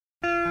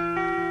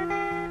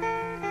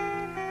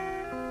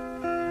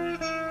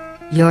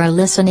You're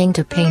listening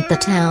to Paint the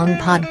Town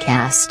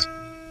podcast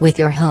with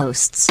your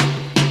hosts,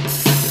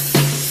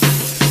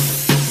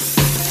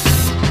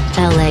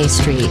 LA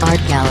Street Art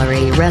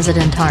Gallery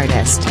resident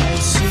artist,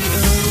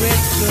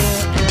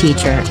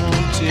 teacher,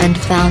 and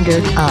founder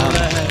of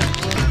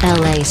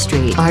LA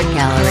Street Art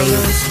Gallery,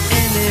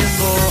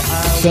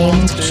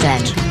 James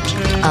Shen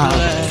of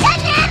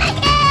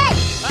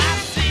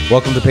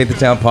Welcome to Paint the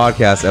Town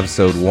podcast,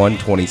 episode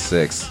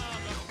 126.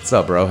 What's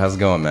up, bro? How's it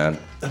going, man?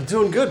 I'm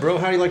doing good, bro.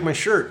 How do you like my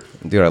shirt?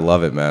 Dude, I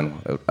love it, man.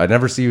 I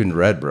never see you in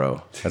red,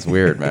 bro. That's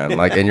weird, man.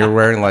 And you're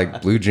wearing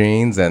like blue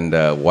jeans and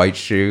white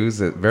shoes.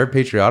 Very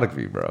patriotic of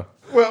you, bro.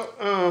 Well,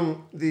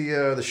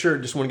 the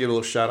shirt, just want to give a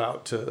little shout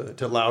out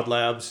to Loud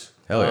Labs.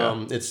 Hell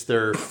yeah. It's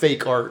their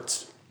fake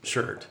arts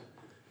shirt.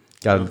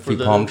 Got a few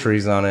palm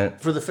trees on it.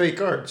 For the fake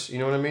arts, you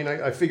know what I mean?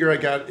 I figure I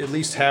got at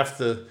least half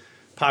the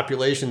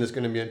population that's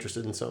going to be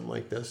interested in something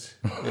like this.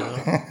 You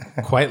know?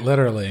 Quite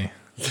literally.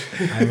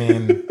 I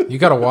mean, you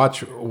got to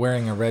watch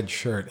wearing a red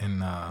shirt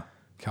in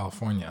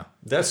California.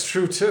 That's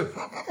true too.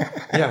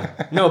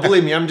 Yeah. No,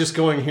 believe me, I'm just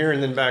going here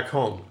and then back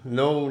home.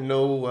 No,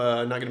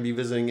 not going to be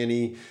visiting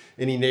any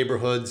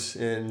neighborhoods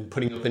and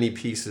putting up any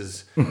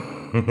pieces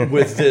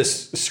with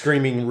this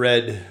screaming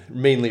red,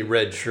 mainly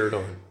red shirt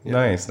on. Yeah.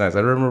 Nice. I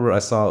remember I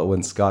saw it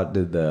when Scott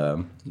did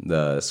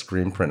the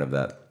screen print of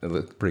that. It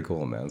looked pretty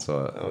cool, man.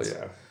 So Oh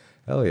yeah.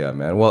 Hell yeah,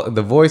 man. Well,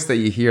 the voice that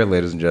you hear,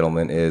 ladies and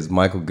gentlemen, is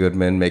Michael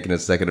Goodman making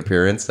his second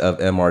appearance of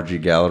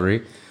MRG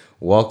Gallery.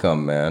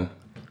 Welcome, man.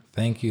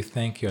 Thank you.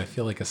 I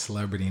feel like a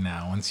celebrity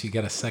now. Once you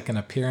get a second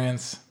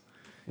appearance,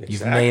 Exactly.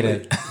 you've made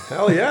it.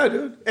 Hell yeah,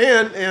 dude.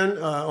 And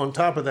on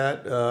top of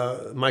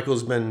that,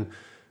 Michael's been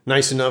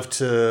nice enough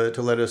to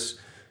let us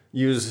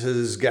use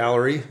his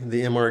gallery,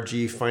 the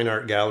MRG Fine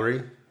Art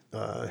Gallery,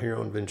 here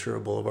on Ventura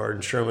Boulevard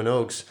in Sherman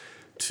Oaks,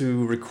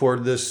 to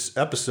record this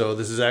episode.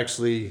 This is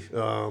actually...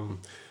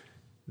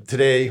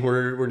 today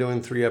we're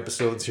doing 3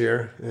 episodes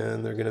here,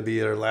 and they're going to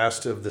be our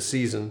last of the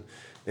season.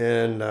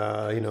 And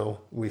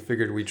we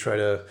figured we'd try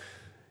to,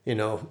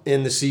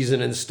 end the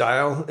season in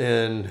style,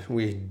 and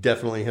we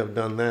definitely have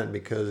done that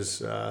because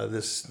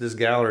this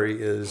gallery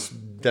is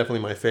definitely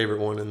my favorite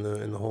one in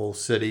the whole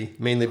city.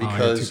 Mainly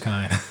because you're too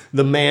kind.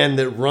 the man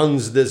that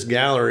runs this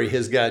gallery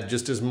has got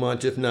just as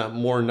much, if not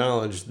more,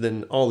 knowledge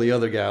than all the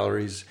other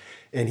galleries.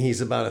 And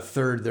he's about a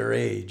third their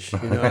age.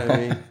 You know what I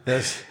mean?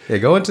 Yeah,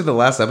 go into the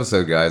last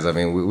episode, guys. I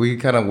mean, we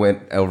kind of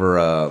went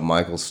over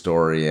Michael's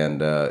story,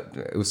 and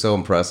it was so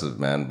impressive,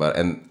 man.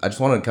 And I just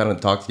want to kind of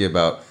talk to you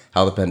about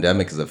how the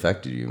pandemic has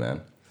affected you,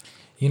 man.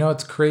 You know,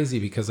 it's crazy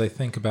because I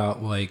think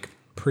about like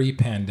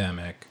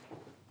pre-pandemic,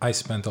 I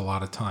spent a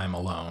lot of time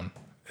alone.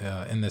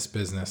 In this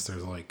business,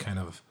 there's like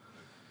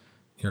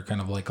you're kind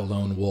of like a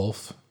lone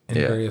wolf in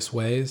various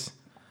ways.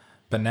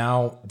 But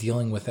now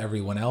dealing with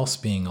everyone else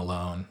being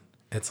alone,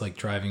 it's like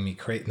driving me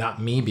crazy. Not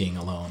me being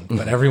alone,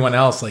 but everyone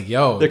else. Like,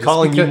 yo, they're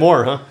calling you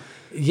more, huh?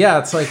 Yeah,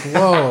 it's like,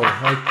 whoa,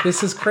 like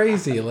this is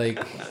crazy. Like,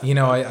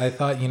 I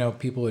thought,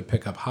 people would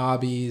pick up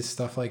hobbies,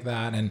 stuff like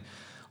that. And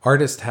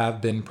artists have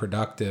been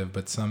productive,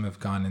 but some have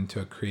gone into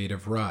a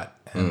creative rut.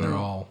 And they're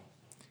all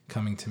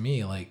coming to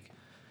me like,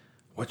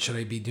 what should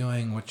I be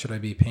doing? What should I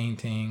be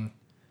painting?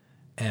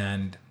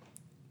 And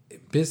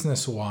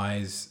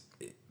business-wise,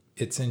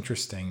 it's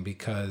interesting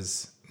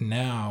because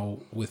now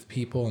with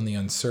people and the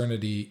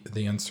uncertainty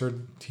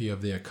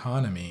of the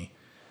economy,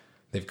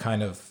 they've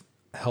kind of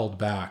held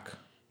back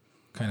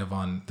kind of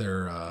on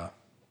their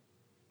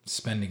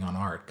spending on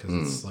art because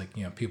it's like,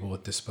 people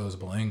with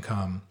disposable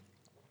income.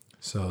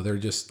 So they're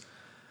just,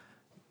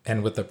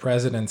 and with the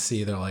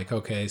presidency, they're like,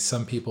 okay,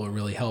 some people it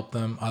really helped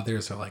them.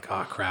 Others are like,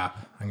 oh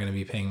crap, I'm going to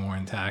be paying more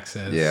in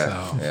taxes.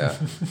 Yeah.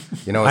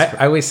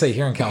 I always say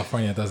here in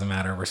California, it doesn't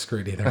matter. We're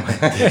screwed either way.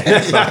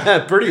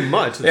 Yeah, pretty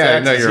much.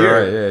 No, you're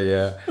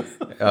right.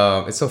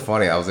 Yeah. It's so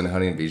funny. I was in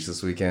Huntington Beach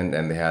this weekend,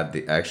 and they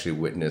had actually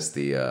witnessed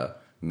the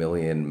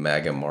Million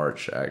MAGA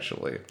March,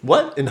 actually.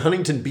 What? In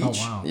Huntington Beach?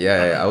 Oh, wow.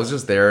 Yeah, I was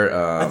just there.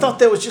 I thought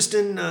that was just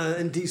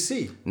in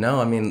D.C. No,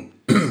 I mean,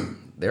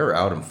 they were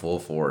out in full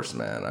force,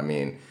 man. I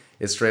mean,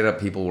 it's straight up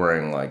people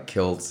wearing like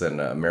kilts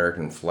and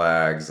American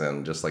flags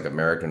and just like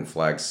American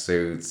flag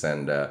suits.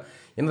 And,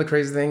 the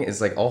crazy thing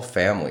is like all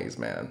families,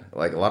 man.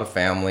 Like a lot of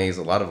families,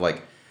 a lot of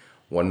like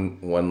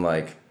one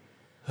like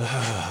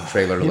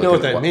trailer. You know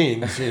what that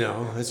means,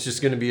 It's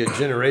just going to be a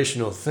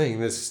generational thing.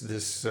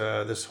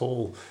 This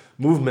whole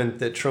movement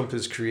that Trump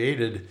has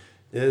created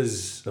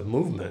is a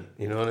movement.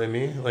 You know what I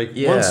mean? Like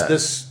once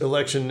this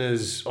election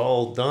is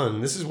all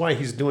done, this is why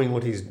he's doing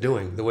what he's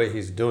doing, the way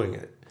he's doing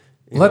it.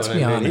 Let's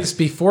be honest.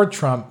 Before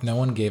Trump, no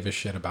one gave a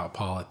shit about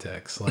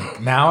politics.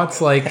 Like now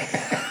it's like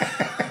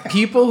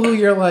people who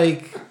you're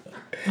like,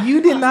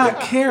 you did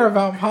not care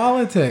about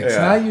politics.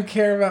 Now you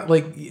care about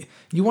like,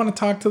 you want to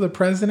talk to the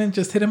president?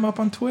 Just hit him up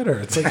on Twitter.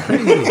 It's like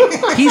crazy.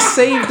 He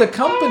saved a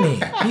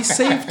company. He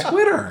saved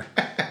Twitter.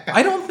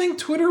 I don't think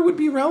Twitter would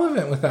be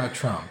relevant without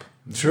Trump.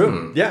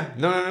 True. Yeah.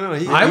 No.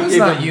 I was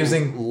not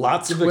using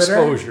lots Twitter. of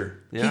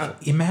exposure. Yeah.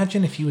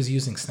 Imagine if he was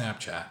using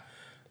Snapchat.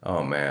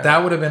 Oh man,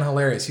 that would have been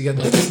hilarious. You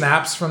get like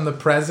snaps from the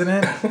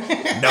president.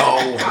 No,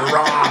 you're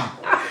wrong.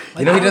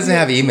 You know he doesn't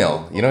have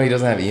email. You know he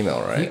doesn't have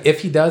email, right?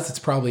 If he does, it's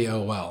probably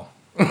AOL.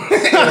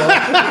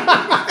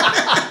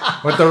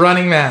 With the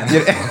running man.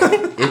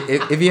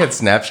 If he had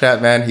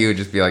Snapchat, man, he would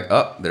just be like,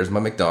 "Oh, there's my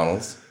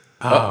McDonald's.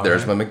 Oh,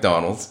 there's my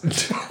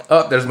McDonald's.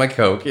 Oh, there's my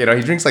Coke." You know,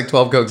 he drinks like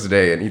 12 Cokes a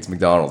day and eats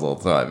McDonald's all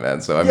the time,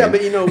 man. So I mean,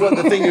 but you know what?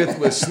 The thing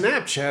with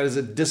Snapchat is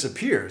it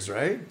disappears,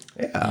 right?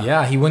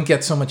 Yeah, he wouldn't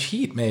get so much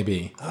heat,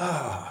 maybe.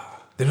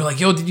 They're like,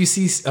 "Yo, did you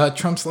see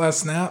Trump's last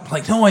snap?"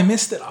 Like, no, I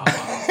missed it. Oh,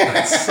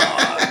 that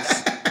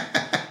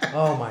sucks.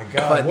 Oh my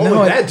god! But What no,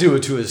 would it- that do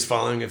to his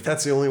following if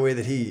that's the only way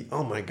that he?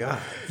 Oh my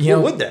god! You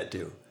know- What would that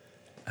do?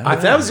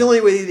 If that was the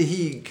only way that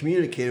he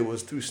communicated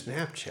was through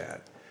Snapchat,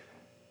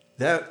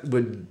 that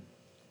would,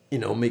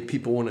 make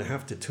people want to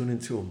have to tune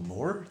into him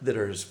more that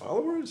are his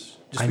followers,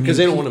 just because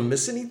they don't want to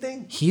miss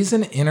anything. He's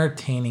an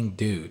entertaining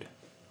dude.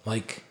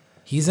 Like,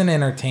 he's an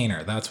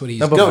entertainer. That's what he's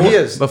No, doing. he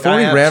is. Before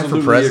I he ran for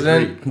absolutely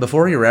president,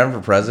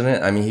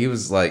 agree. I mean, he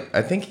was like,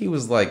 I think he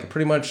was like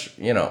pretty much,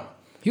 He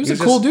was a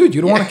cool dude.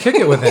 You don't want to kick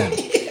it with him.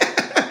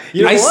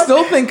 You know I what?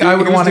 still think I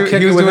would was want to doing- kick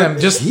he it was with doing- him.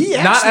 Just He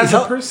not actually as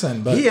helped- a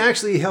person, but he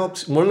actually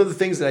helped. One of the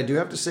things that I do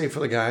have to say for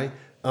the guy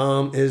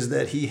is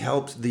that he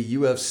helped the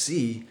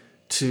UFC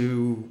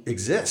to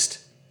exist.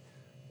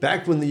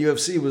 Back when the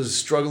UFC was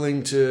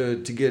struggling to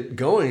get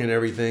going and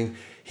everything,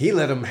 he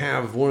let them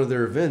have one of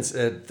their events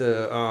at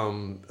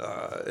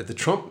the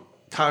Trump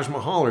Taj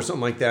Mahal or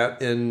something like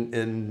that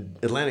in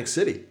Atlantic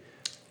City.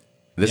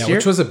 this year.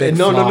 which was a big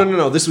No, flop.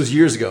 no. This was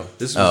years ago.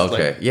 This was Oh,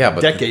 okay. Yeah,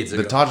 but decades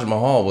ago. the Taj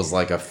Mahal was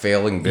like a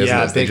failing business.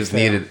 Yeah, They big just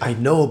fail. needed. I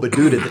know, but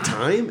dude, at the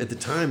time,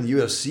 the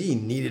UFC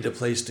needed a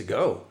place to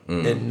go,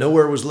 and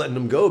nowhere was letting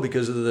them go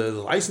because of the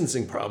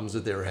licensing problems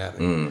that they were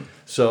having.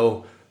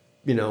 So,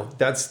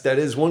 that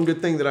is one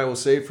good thing that I will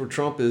say for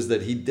Trump is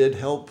that he did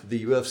help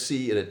the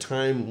UFC at a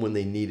time when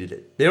they needed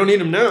it. They don't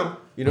need him now,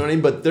 you know what I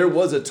mean? But there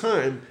was a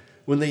time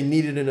when they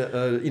needed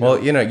Well,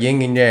 yin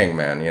and yang,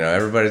 man.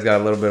 Everybody's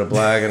got a little bit of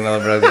black and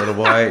another bit of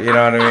white. You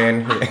know what I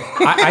mean?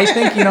 I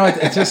think,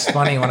 it's just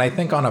funny when I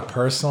think on a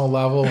personal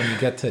level, when you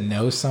get to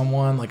know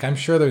someone, like I'm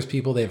sure there's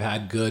people they've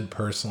had good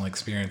personal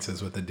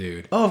experiences with the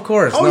dude. Oh, of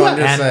course. Oh, No, yeah. I'm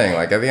just And- saying.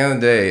 Like at the end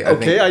of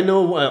the day, I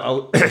know.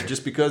 I'll,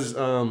 just because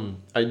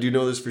I do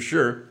know this for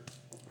sure.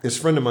 This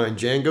friend of mine,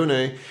 Jan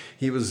Gonay,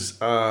 he was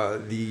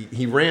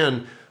he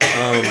ran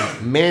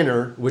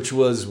Manor, which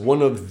was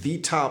one of the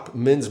top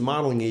men's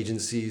modeling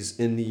agencies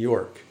in New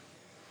York.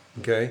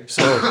 Okay,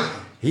 so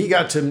he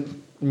got to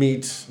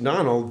meet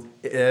Donald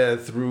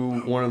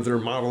through one of their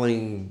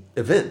modeling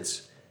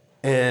events,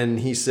 and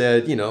he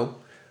said,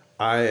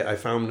 I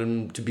found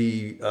him to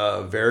be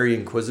very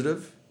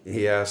inquisitive.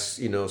 He asked,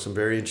 some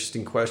very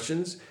interesting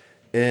questions.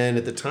 And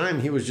at the time,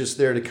 he was just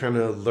there to kind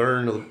of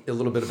learn a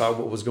little bit about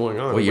what was going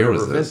on. What year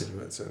was whatever this? event he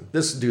went to.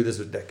 This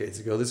was decades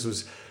ago. This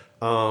was,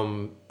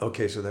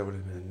 okay, so that would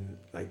have been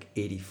like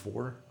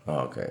 84. Oh,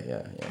 okay,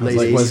 yeah. Late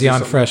Like, 80s was he or on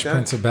something Fresh like that.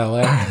 Prince of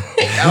Bel-Air?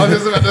 I was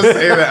just about to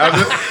say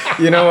that.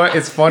 You know what?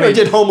 It's funny. I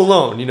did Home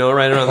Alone,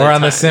 right around that Or on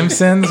time. The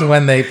Simpsons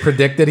when they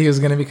predicted he was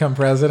going to become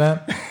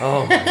president?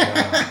 Oh, my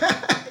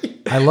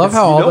God. I love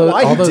how You know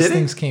why all he those did it?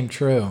 things came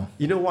true.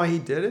 You know why he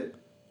did it?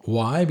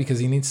 Why? Because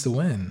he needs to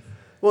win.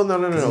 Well, no.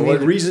 he What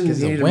needed- reason? 'cause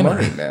he needed winner.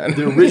 money, man.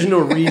 The original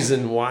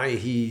reason why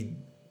he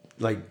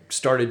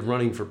started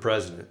running for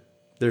president.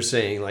 They're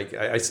saying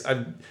I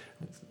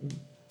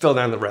fell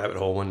down the rabbit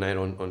hole one night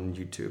on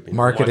YouTube.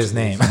 Market his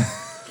watching name.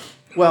 these.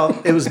 Well,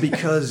 it was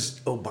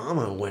because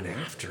Obama went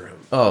after him.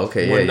 Oh,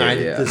 okay, One yeah. night,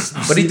 You you but he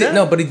see did that?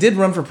 no, but he did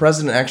run for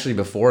president actually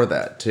before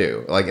that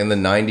too, like in the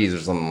 '90s or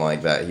something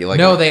like that. He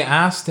No, they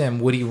asked him,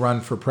 would he run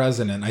for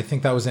president? I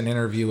think that was an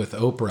interview with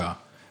Oprah.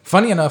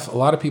 Funny enough, a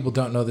lot of people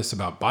don't know this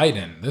about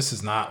Biden. This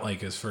is not like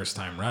his first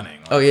time running.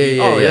 Oh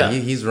yeah. yeah.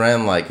 He's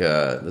ran like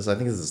this. I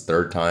think this is his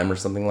third time or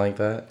something like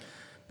that.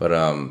 But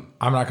I'm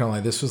not gonna lie,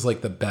 this was like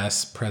the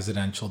best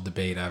presidential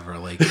debate ever.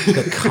 Like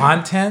the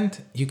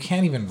content, you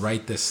can't even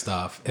write this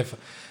stuff. If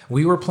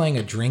we were playing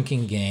a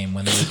drinking game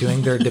when they were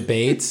doing their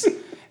debates,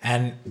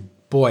 and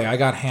boy, I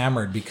got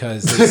hammered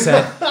because they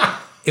said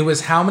it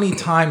was how many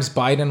times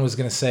Biden was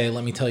gonna say,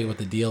 "Let me tell you what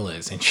the deal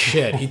is," and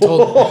shit, he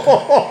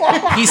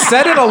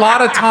said it a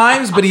lot of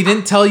times, but he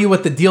didn't tell you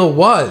what the deal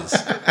was.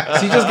 So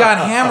he just got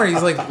hammered.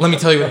 He's like, "Let me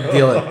tell you what the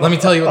deal is. Let me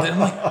tell you what." I'm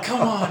like,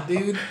 "Come on,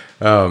 dude."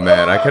 oh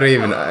man, I couldn't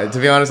even. To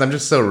be honest, I'm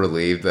just so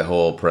relieved the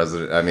whole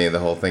the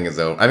whole thing is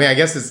over. I mean, I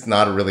guess it's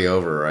not really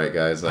over, right,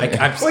 guys? I mean,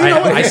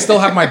 I still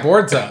have my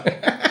boards up.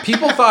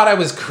 People thought I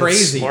was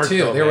crazy Smart, too.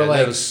 though, They were man. like,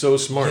 that was so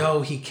smart.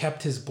 "Yo, he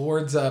kept his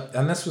boards up,"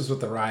 and this was with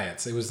the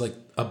riots. It was like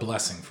a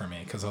blessing for me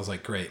because I was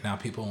like, "Great, now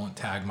people won't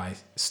tag my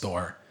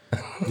store."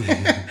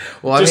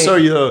 well, Just so I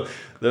mean, you know,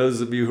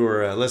 those of you who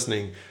are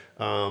listening,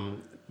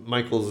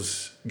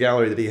 Michael's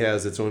gallery that he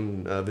has that's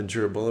on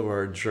Ventura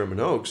Boulevard in Sherman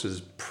Oaks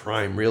is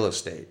prime real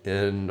estate.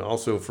 And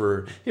also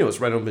for, it's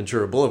right on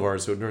Ventura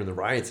Boulevard. So during the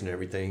riots and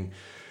everything,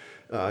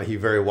 he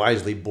very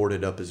wisely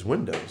boarded up his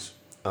windows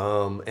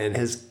and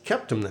has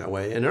kept them that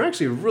way. And they're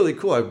actually really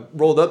cool. I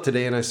rolled up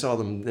today and I saw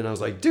them and I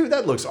was like, dude,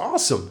 that looks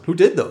awesome. Who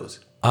did those?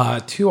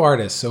 Two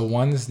artists. So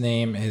his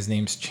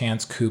name's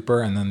Chance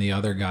Cooper, and then the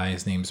other guy,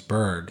 his name's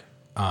Berg.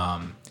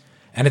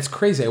 And it's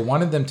crazy. I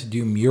wanted them to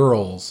do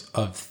murals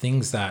of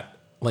things that,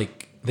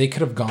 like, they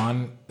could have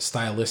gone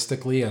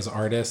stylistically as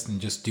artists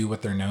and just do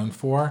what they're known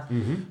for.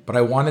 But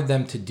I wanted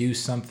them to do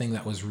something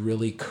that was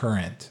really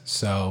current.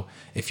 So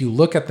if you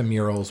look at the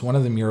murals, one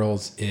of the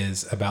murals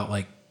is about,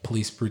 like,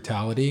 police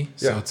brutality.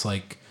 So it's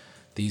like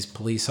these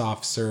police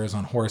officers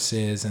on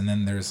horses, and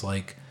then there's,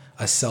 like,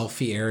 a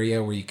selfie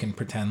area where you can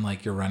pretend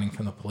like you're running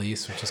from the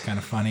police, which is kind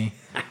of funny.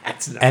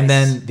 That's nice. And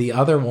then the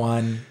other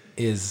one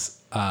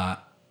is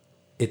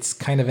it's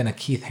kind of in a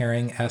Keith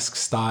Haring-esque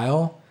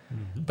style.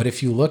 But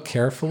if you look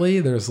carefully,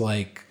 there's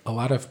like a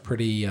lot of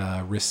pretty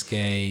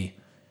risque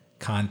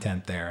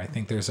content there. I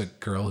think there's a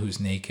girl who's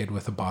naked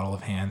with a bottle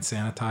of hand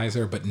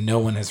sanitizer, but no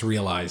one has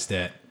realized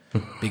it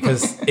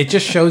because it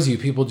just shows you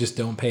people just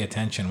don't pay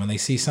attention. When they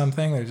see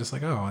something, they're just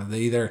like, oh, they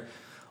either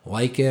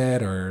like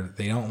it or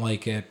they don't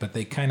like it. But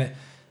they kind of,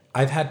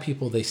 I've had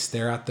people, they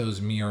stare at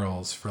those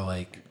murals for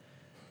like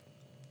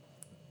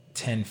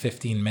 10,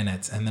 15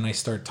 minutes. And then I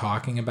start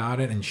talking about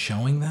it and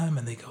showing them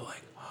and they go like,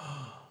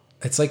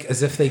 it's like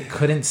as if they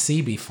couldn't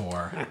see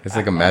before. It's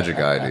like a magic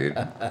eye, dude.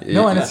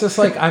 No, and it's just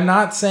like, I'm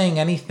not saying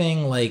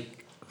anything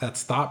like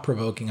that's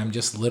thought-provoking. I'm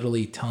just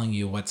literally telling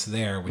you what's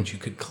there, which you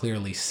could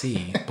clearly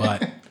see,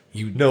 but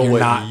you're what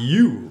not.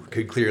 you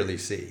could clearly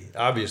see,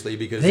 obviously,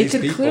 because They these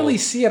could people, clearly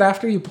see it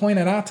after you point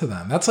it out to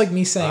them. That's like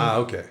me saying,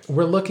 okay.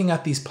 we're looking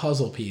at these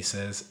puzzle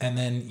pieces, and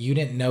then you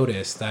didn't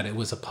notice that it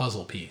was a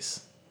puzzle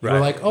piece. You were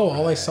Right. like, oh,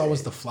 all I saw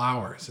was the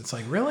flowers. It's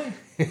like, really?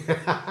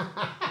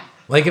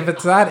 Like, if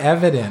it's that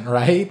evident,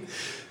 right?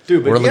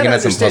 Dude, but We're you looking gotta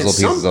at some understand,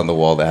 puzzle pieces on the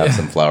wall that have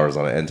some flowers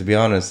on it. And to be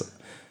honest,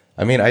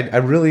 I mean, I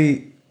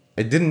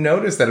didn't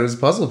notice that it was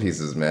puzzle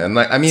pieces, man.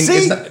 Like, I mean, See?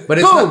 it's not, but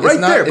it's Boom, not, it's right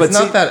not, there. it's But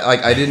not see- that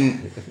like I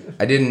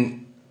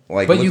didn't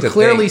like. But look you to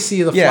clearly think-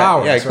 see the Yeah,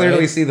 flowers, I clearly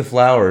right? see the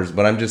flowers.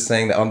 But I'm just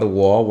saying that on the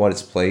wall, when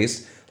it's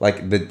placed,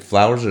 like the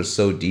flowers are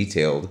so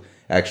detailed,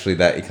 actually,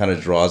 that it kind of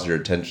draws your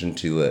attention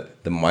to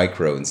the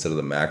micro instead of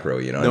the macro.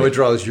 You know? what I No, mean? it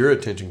draws your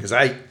attention because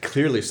I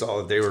clearly saw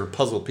that they were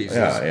puzzle pieces.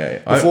 Yeah.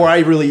 Before I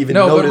really even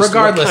No, but noticed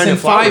regardless, what kind in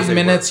of flowers 5 they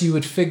minutes you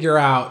would figure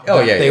out Oh,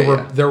 that yeah, they yeah, were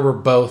yeah. there were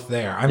both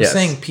there. I'm Yes,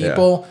 saying yeah.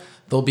 people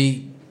they'll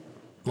be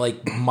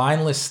like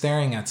mindless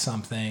staring at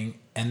something,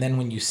 and then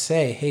when you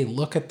say, "Hey,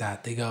 look at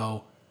that," they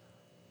go,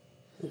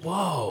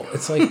 "Whoa!"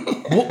 It's like,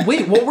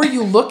 wait, what were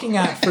you looking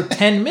at for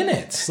 10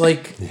 minutes?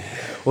 Like,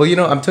 Well, you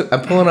know, I'm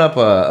pulling up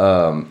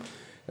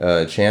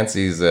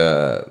Chancey's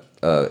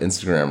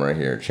Instagram right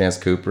here, Chance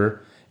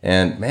Cooper,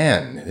 and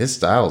man, his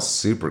style's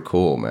super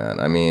cool,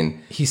 man. I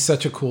mean, he's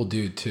such a cool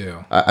dude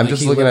too. I'm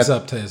just he looking lives at-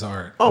 up to his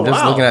art. Oh, I'm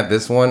just wow. looking at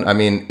this one. I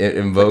mean, it The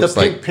invokes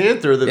Pink like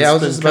Panther that's Yeah, I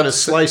was been just kind about of to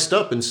say- sliced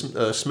up and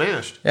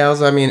smashed. yeah. It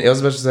was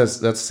about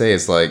to say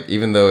it's like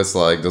even though it's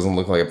like doesn't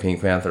look like a Pink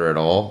Panther at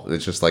all,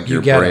 it's just like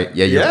your get brain. it.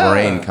 Yeah, your Yeah.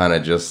 brain kind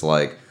of just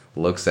like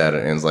looks at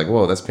it and is like,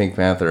 whoa, that's Pink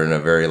Panther in a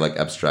very like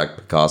abstract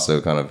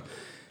Picasso kind of.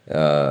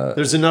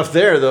 There's enough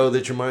there, though,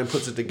 that your mind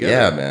puts it together.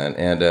 Yeah, man,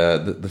 and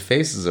the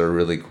faces are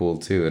really cool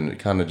too, and it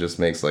kind of just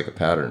makes like a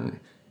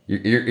pattern.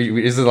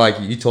 Is it like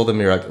you told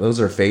them you're like those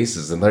are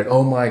faces, and they're like,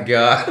 oh my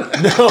god,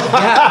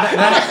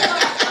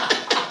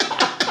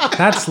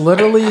 That's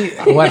literally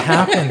what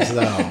happens,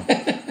 though.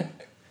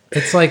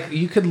 It's like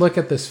you could look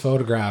at this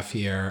photograph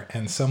here,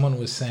 and someone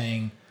was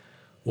saying,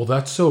 "Well,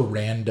 that's so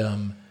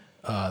random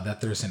that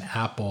there's an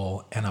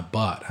apple and a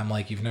butt." I'm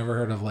like, "You've never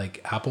heard of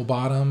like apple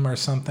bottom or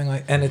something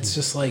like?" And it's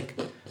just like,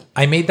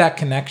 I made that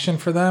connection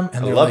for them,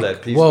 and they're love like,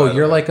 that piece, "Whoa, by the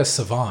you're way. like a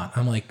savant."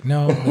 I'm like,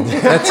 "No,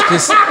 that's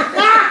just."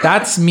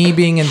 That's me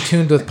being in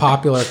tune with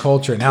popular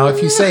culture. Now,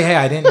 if you say, "Hey,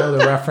 I didn't know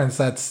the reference,"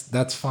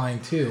 that's fine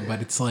too.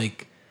 But it's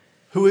like,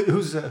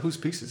 Whose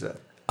piece is that?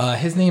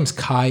 his name's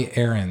Kai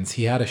Ahrens.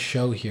 He had a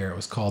show here. It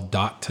was called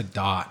Dot to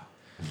Dot.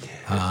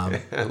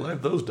 I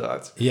love those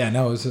dots. Yeah,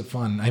 no, it was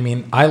fun. I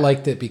mean, I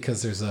liked it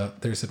because there's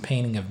a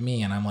painting of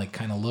me, and I'm like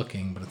kind of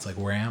looking, but it's like,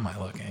 where am I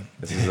looking?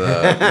 this is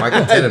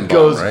Michael Tenenbaum,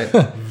 goes- right?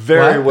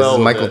 Very What? well. This is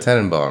with Michael it.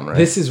 Tenenbaum, right?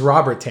 This is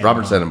Robert Tannenbaum.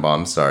 Robert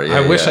Tenenbaum. Sorry, yeah,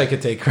 I wish yeah. I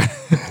could take credit.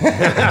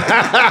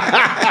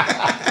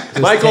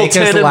 Just Michael take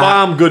his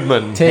Tenenbaum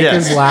Goodman. Take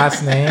Yes. his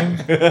last name.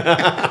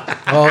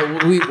 Well,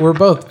 we're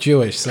both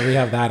Jewish, so we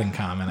have that in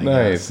common.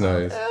 I guess.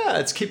 Nice. Yeah,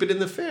 let's keep it in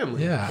the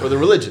family. Yeah. Or the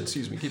religion,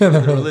 excuse me. Keep it in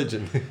the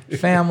religion.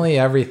 Family,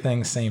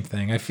 everything, same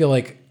thing. I feel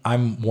like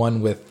I'm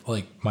one with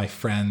like my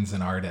friends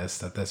and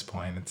artists at this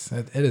point.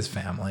 It is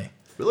family.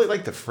 Really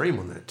like the frame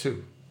on that,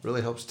 too.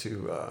 Really helps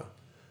to...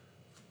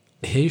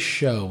 His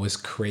show was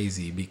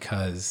crazy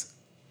because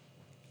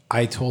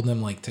I told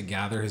him like to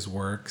gather his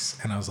works,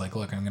 and I was like,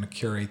 look, I'm going to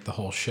curate the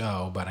whole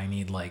show, but I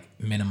need like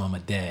minimum a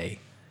day.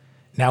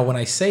 Now, when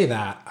I say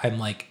that, I'm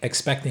like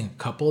expecting a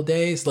couple of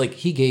days. Like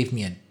he gave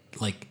me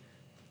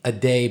a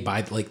day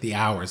by like the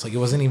hours. Like it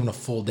wasn't even a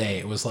full day.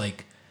 It was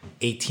like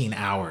 18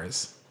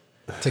 hours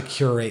to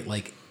curate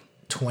like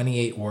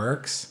 28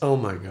 works. Oh,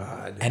 my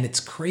God. And it's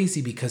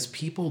crazy because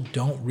people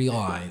don't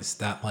realize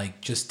that like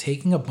just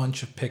taking a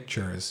bunch of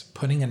pictures,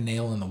 putting a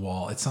nail in the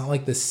wall, it's not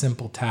like this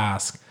simple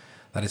task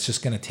that it's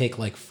just going to take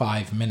like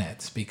 5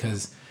 minutes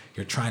because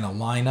you're trying to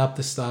line up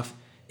the stuff.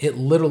 It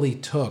literally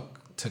took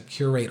to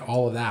curate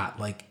all of that,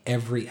 like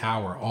every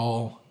hour,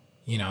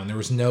 and there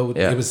was no,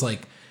 Yeah. it was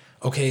like,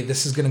 okay,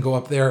 this is going to go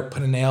up there,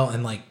 put a nail.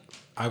 And like,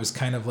 I was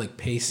kind of like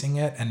pacing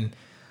it. And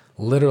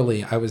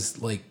literally I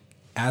was like,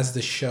 as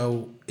the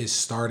show is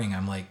starting,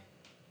 I'm like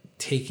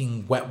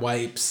taking wet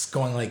wipes,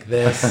 going like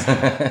this.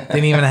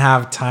 Didn't even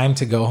have time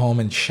to go home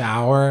and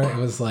shower. It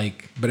was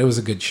like, but it was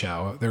a good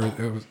show.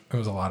 It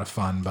was a lot of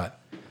fun, but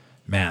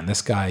man,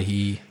 this guy,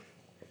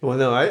 Well,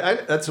 no, I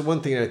that's the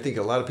one thing I think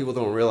a lot of people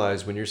don't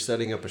realize when you're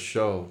setting up a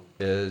show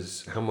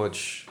is how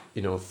much,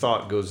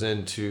 thought goes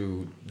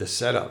into the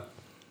setup,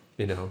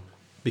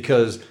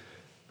 because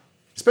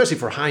especially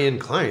for high-end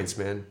clients,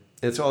 man,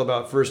 it's all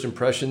about first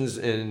impressions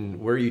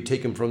and where you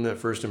take them from that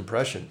first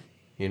impression.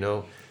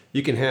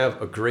 You can have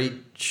a great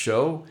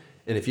show,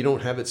 and if you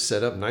don't have it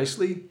set up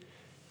nicely,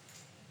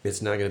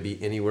 it's not going to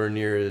be anywhere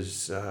near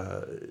as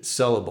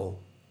sellable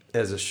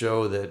as a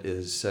show that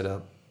is set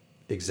up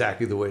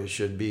exactly the way it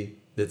should be.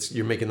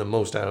 You're making the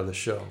most out of the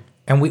show.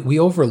 and we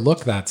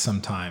overlook that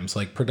sometimes,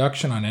 like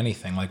production on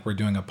anything. Like we're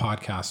doing a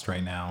podcast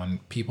right now,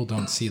 and people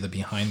don't see the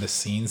behind the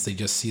scenes. They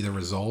just see the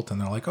result,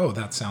 and they're like, "Oh,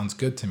 that sounds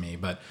good to me."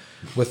 But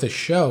with a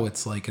show,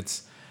 it's like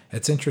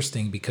it's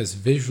interesting because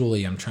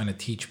visually, I'm trying to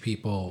teach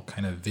people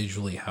kind of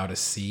visually how to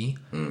see,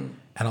 and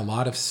a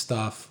lot of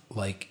stuff.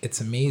 Like it's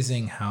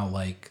amazing how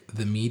like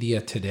the media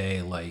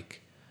today,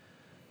 like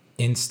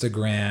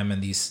Instagram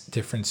and these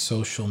different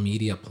social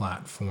media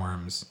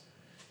platforms,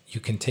 you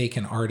can take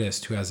an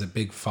artist who has a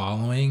big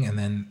following, and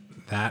then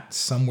that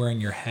somewhere in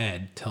your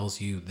head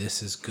tells you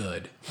this is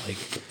good. Like,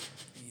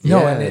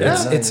 no, and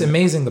it's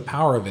amazing the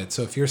power of it.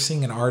 So if you're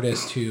seeing an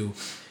artist who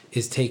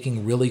is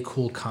taking really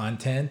cool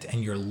content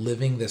and you're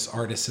living this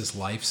artist's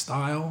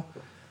lifestyle,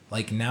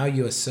 like now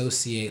you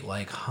associate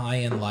like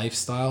high-end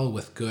lifestyle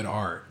with good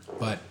art.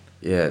 But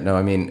Yeah, no,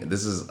 I mean,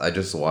 I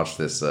just watched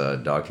this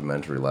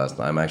documentary last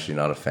night. I'm actually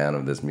not a fan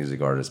of this music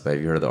artist, but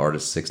have you heard of the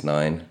artist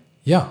 6ix9ine?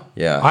 yeah.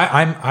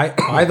 I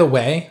by the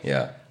way,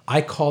 Yeah.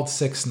 I called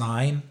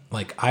 6ix9ine.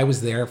 Like I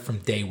was there from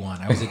day one.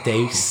 I was at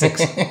day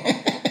 6.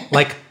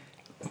 Like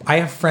I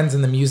have friends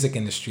in the music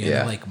industry, and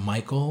they're like,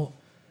 Michael,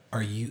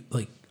 are you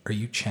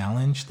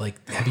challenged?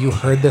 Like, have you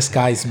heard this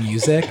guy's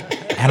music?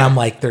 And I'm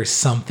like, there's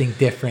something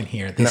different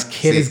here. This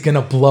kid is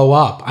gonna blow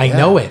up. I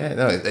know it. Yeah,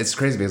 no, it's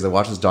crazy because I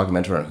watched this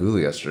documentary on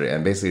Hulu yesterday,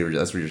 and basically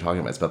that's what you're talking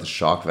about. It's about the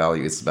shock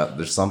value. It's about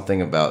there's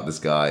something about this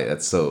guy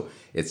that's so.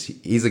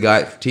 He's a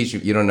guy. Teach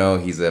you don't know.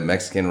 He's a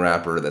Mexican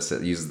rapper that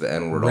uses the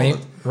N word all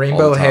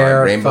rainbow the time.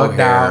 hair, rainbow thugged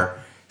hair, out.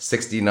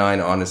 69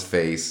 on his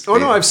face. Oh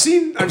no, I've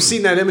seen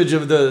that image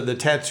of the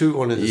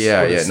tattoo on his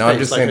Yeah. on his No, face. I'm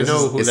just like, saying I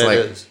know who it's that like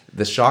is.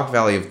 the shock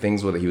value of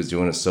things what he was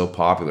doing is so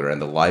popular,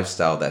 and the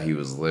lifestyle that he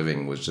was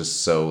living was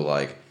just so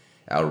like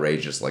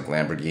outrageous, like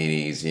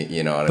Lamborghinis.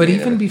 You know what I But mean?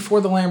 even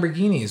before the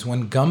Lamborghinis,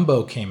 when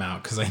Gumbo came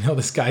out, because I know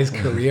this guy's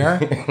career,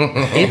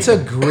 it's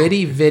a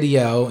gritty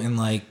video in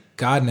like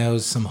God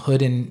knows some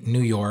hood in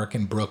New York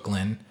and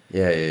Brooklyn.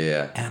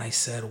 Yeah. And I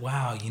said,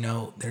 wow,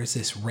 there's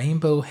this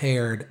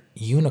rainbow-haired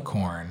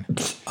unicorn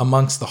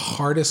amongst the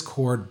hardest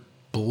core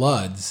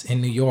bloods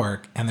in New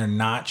York, and they're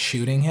not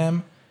shooting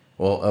him.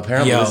 Well,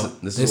 apparently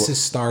This is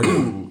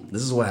starting.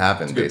 This is what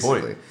happened, That's a good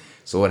basically.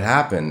 So what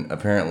happened,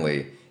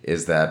 apparently,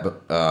 is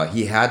that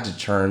he had to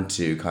turn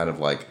to kind of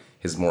like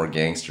his more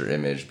gangster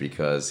image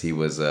because he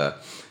was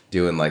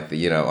doing like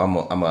the,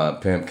 I'm a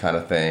pimp kind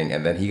of thing.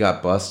 And then he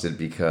got busted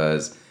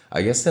because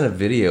I guess in a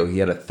video he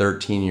had a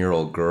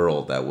 13-year-old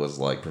girl that was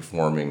like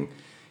performing,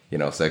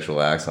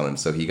 sexual acts on him.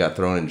 So he got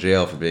thrown in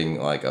jail for being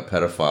like a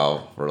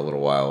pedophile for a little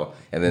while.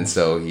 And then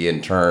so he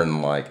in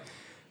turn like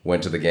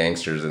went to the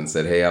gangsters and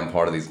said, hey, I'm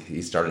part of these.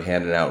 He started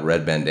handing out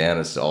red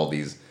bandanas to all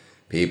these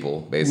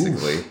people,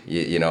 basically.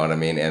 You know what I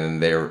mean? And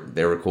they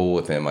were cool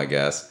with him, I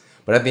guess.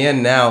 But at the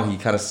end now, he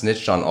kind of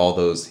snitched on all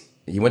those.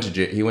 He went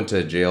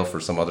to jail for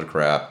some other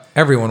crap.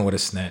 Everyone would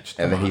have snitched.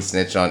 And then he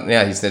snitched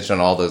on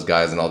all those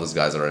guys, and all those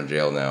guys are in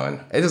jail now. And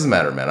it doesn't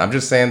matter, man. I'm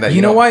just saying that.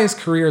 You know why his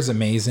career is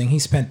amazing? He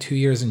spent 2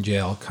 years in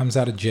jail, comes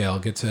out of jail,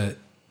 gets a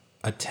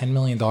 $10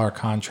 million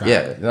contract.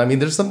 Yeah, I mean,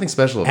 there's something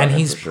special about and him,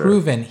 he's for sure.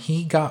 proven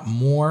he got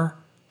more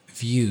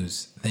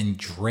views than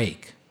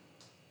Drake.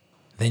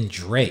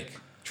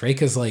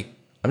 Drake is like.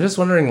 I'm just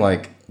wondering,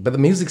 like, but the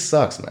music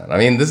sucks, man. I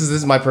mean, this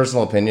is my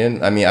personal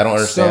opinion. I mean, I don't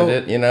understand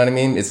it. You know what I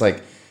mean? It's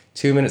like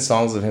 2-minute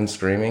songs of him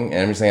screaming,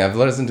 and I'm just saying I've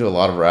listened to a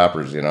lot of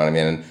rappers. You know what I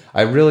mean? And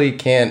I really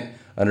can't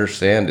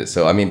understand it.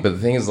 So I mean, but the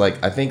thing is,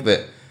 like, I think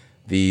that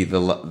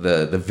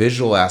the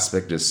visual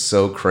aspect is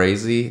so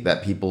crazy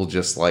that people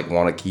just like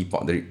want to keep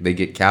on. They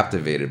get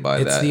captivated by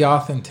that. It's the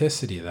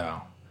authenticity,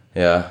 though.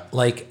 Yeah.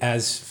 Like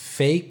as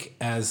fake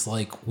as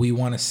like we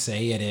want to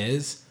say it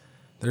is.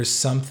 There's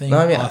something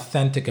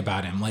authentic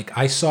about him. Like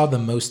I saw the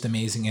most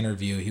amazing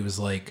interview. He was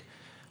like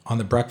on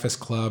the Breakfast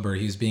Club, or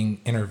he was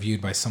being interviewed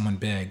by someone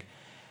big,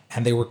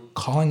 and they were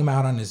calling him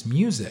out on his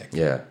music.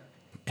 Yeah.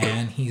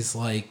 And he's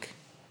like,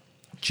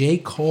 J.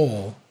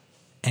 Cole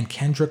and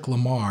Kendrick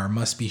Lamar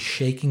must be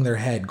shaking their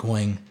head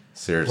going,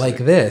 seriously, like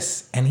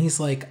this. And he's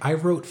like, I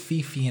wrote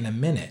Fifi in a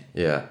minute.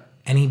 Yeah.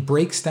 And he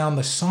breaks down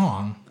the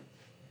song,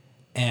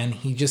 and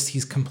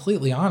he's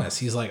completely honest.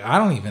 He's like, I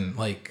don't even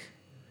like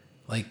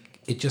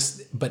it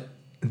just, but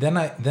then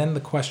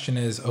the question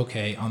is,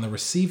 okay, on the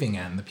receiving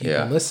end, the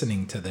people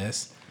listening to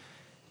this,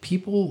 we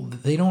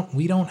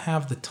don't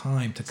have the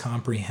time to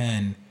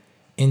comprehend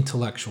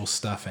intellectual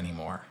stuff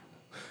anymore.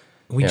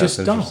 We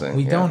just don't.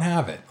 We don't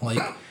have it.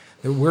 Like,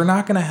 we're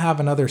not going to have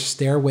another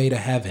Stairway to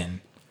Heaven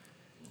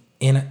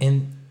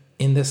in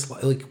this.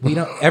 Like, we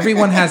don't.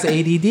 Everyone has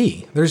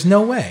ADD. There's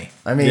no way.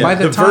 I mean,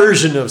 the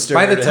version of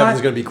Stairway to Heaven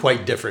is going to be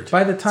quite different.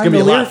 By the time it's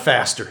going to be a lot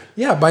faster.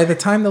 Yeah. By the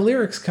time the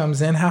lyrics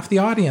comes in, half the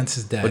audience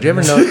is dead. Would you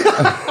ever know?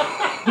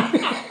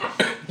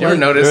 You ever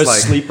notice, like,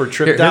 sleeper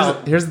tripped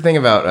out? Here's the thing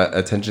about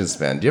attention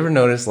span. Do you ever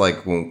notice,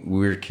 like, when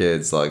we were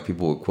kids, like,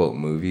 people would quote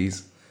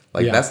movies?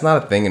 Like, that's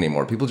not a thing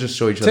anymore. People just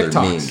show each other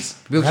memes.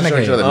 People just show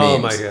each other memes. Oh,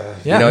 my God.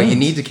 Yeah, you know, you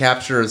need to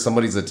capture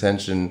somebody's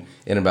attention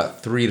in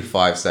about 3 to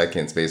 5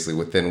 seconds, basically,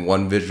 within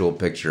one visual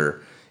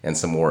picture and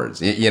some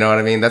words. You know what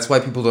I mean? That's why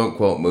people don't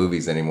quote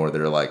movies anymore.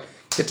 They're like,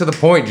 get to the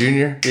point,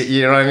 Junior.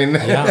 You know what I mean?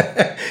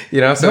 Yeah.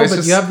 You know, so no, it's but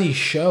just... you have these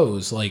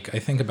shows, like, I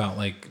think about,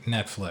 like,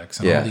 Netflix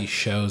and all these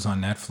shows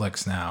on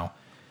Netflix now.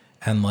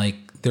 And,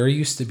 like, there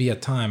used to be a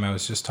time, I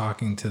was just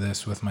talking to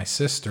this with my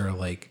sister,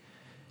 like,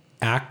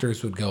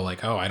 actors would go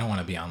like, oh, I don't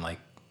want to be on, like,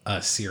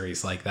 a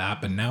series like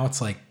that. But now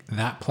it's like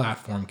that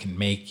platform can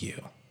make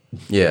you.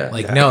 Yeah.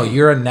 Like, no,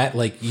 you're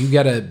like, you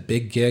get a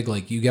big gig,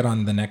 like, you get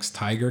on the next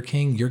Tiger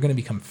King, you're going to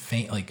become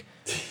like,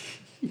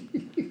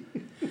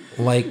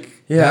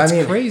 that's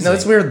crazy. No,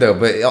 it's weird, though.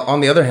 But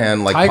on the other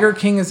hand, like... Tiger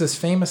King is as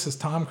famous as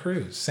Tom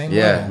Cruise. Same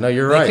level. No,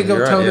 you're right. They could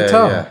go toe to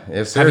toe.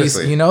 Yeah,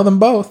 seriously. You know them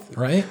both,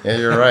 right? Yeah,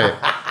 you're right.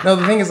 No,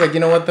 the thing is, like,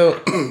 you know what, though?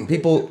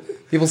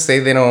 People say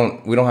we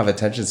don't have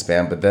attention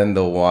span, but then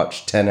they'll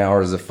watch 10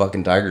 hours of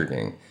fucking Tiger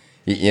King.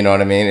 You know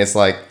what I mean? It's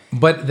like...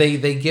 But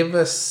they give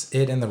us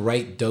it in the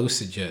right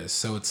dosages.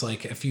 So it's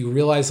like, if you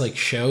realize, like,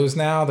 shows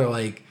now,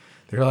 they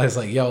realize,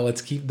 like, yo,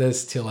 let's keep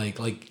this to, like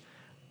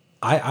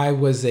I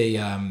was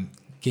a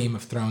Game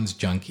of Thrones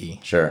junkie.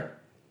 Sure.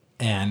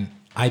 And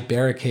I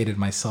barricaded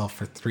myself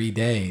for 3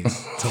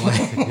 days to,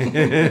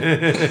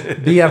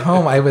 like, be at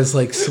home. I was,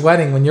 like,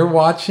 sweating. When you're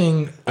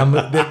watching...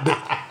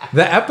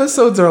 The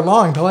episodes are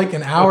long. They're like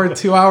an hour,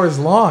 2 hours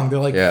long. They're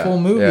like full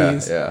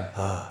movies.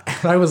 Yeah.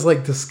 And I was,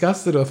 like,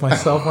 disgusted with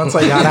myself once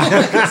I got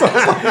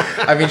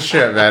out. I mean,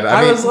 shit, man.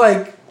 I was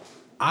like,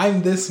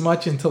 I'm this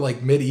much into,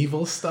 like,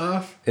 medieval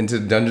stuff. Into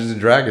Dungeons and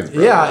Dragons,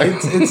 bro. Yeah,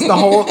 it's the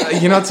whole...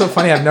 You know, it's so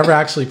funny. I've never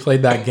actually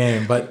played that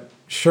game, but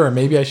sure,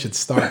 maybe I should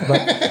start. But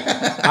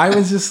I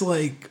was just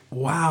like,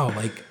 wow,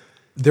 like...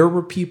 There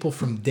were people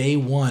from day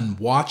one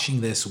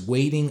watching this,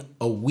 waiting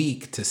a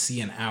week to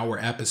see an hour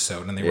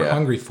episode, and they were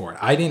hungry for it.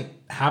 I didn't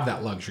have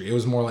that luxury. It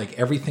was more like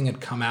everything had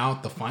come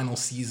out, the final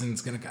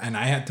season's gonna, and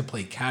I had to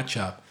play catch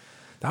up.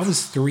 That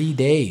was 3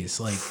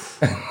 days, like,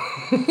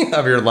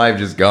 of your life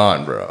just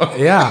gone, bro.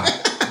 Yeah.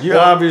 You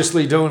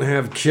obviously don't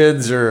have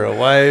kids or a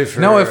wife.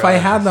 No, if I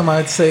had them,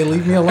 I'd say,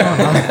 leave me alone.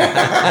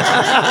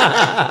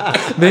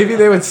 Maybe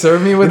they would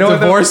serve me with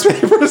divorce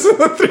papers in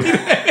the 3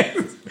 days.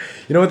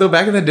 You know what, though?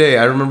 Back in the day,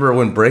 I remember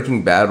when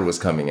Breaking Bad was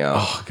coming out.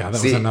 Oh, God,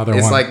 that was another one.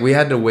 It's like we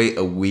had to wait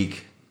a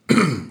week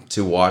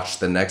to watch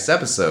the next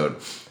episode.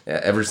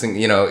 Every single,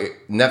 you know,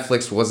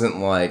 Netflix wasn't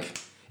like...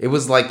 It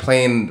was like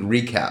playing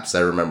recaps, I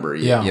remember.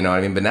 Yeah. You know what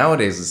I mean? But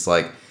nowadays, it's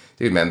like...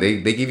 Dude, man,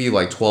 they give you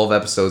like 12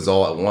 episodes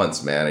all at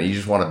once, man. And you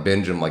just want to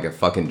binge them like a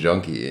fucking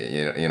junkie.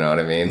 You know what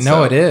I mean?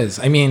 No, it is.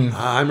 I mean...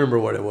 I remember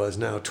what it was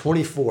now.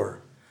 24.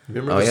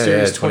 Remember the yeah,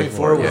 series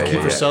 24 with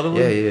Kiefer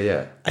Sutherland?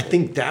 Yeah. I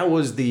think that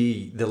was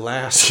the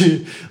last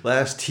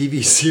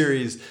TV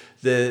series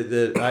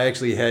that I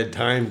actually had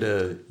time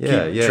to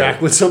keep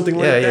track with something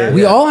like that.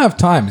 We all have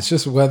time. It's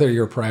just whether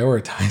you're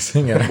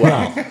prioritizing it.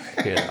 Well,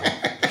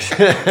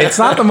 it's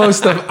not the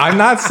most of... I'm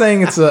not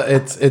saying it's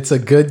a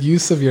good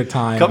use of your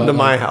time. Come to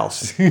my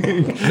house.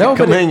 No,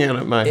 Come hang out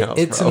at my house.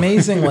 It's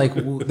amazing. Like,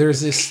 there's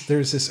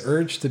this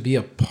urge to be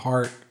a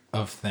part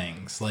of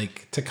things,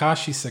 like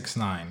Tekashi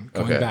 6ix9ine,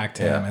 going back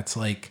to him. It's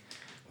like,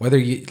 whether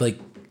you like,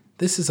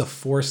 this is a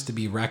force to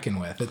be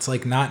reckoned with. It's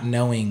like not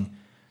knowing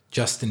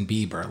Justin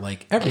Bieber.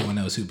 Like, everyone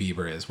knows who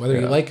Bieber is, whether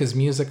you like his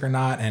music or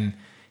not. And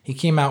he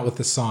came out with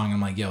the song. I'm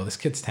like, yo, this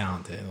kid's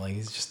talented. Like,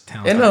 he's just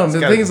talented. And no,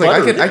 the thing is,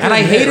 like,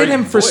 I hated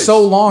him for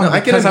so long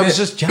because I was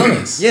just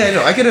jealous. Yeah,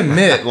 no, I can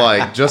admit,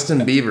 like,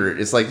 Justin Bieber,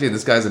 it's like, dude,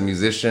 this guy's a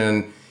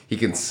musician. He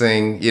can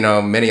sing, you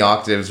know, many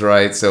octaves,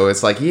 right? So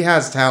it's like, he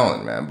has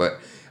talent, man. But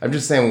I'm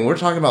just saying, when we're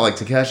talking about like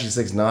Tekashi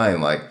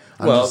 6ix9ine, like,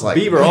 I'm just like,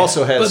 Bieber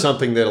also has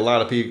something that a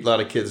lot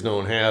of kids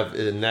don't have,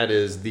 and that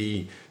is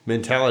the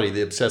mentality,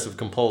 the obsessive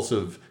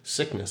compulsive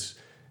sickness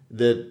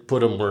that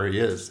put him where he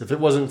is. If it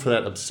wasn't for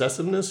that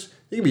obsessiveness,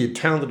 he could be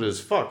talented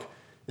as fuck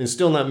and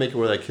still not make it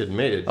where that kid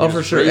made it. Oh,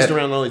 for sure. Raised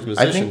around all these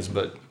musicians,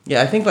 but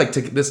I think like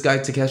this guy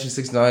Tekashi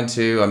 6ix9ine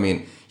too. I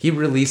mean, he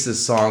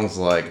releases songs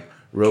like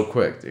real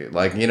quick, dude.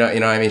 Like, you know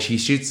what I mean?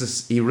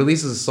 He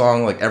releases a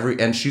song like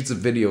and shoots a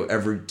video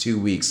every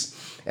 2 weeks.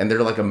 And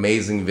they're like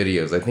amazing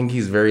videos. I think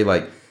he's very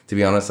like, to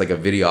be honest, like a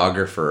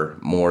videographer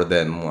more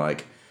than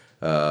like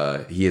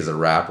he is a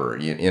rapper.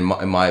 In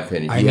my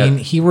opinion,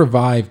 He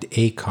revived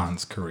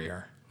Akon's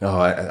career. Oh,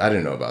 I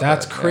didn't know about that.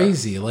 That's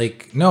crazy. Yeah.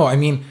 Like, no, I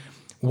mean,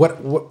 what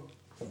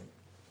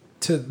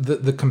to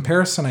the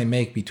comparison I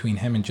make between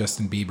him and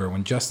Justin Bieber,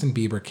 when Justin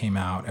Bieber came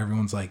out,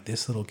 everyone's like,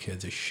 this little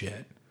kid's a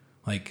shit.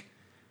 Like,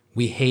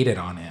 we hated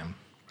on him.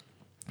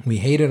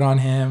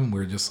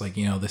 We're just like,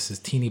 this is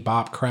teeny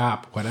bop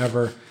crap,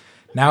 whatever.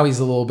 Now he's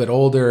a little bit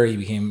older. He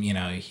became,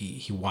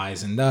 he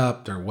wisened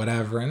up or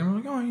whatever. And we're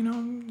like,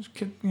 oh, this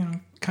kid,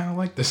 kind of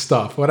like this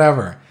stuff,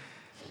 whatever.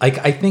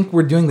 Like, I think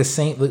we're doing the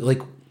same,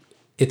 like,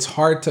 it's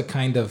hard to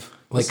kind of,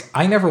 like,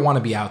 I never want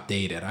to be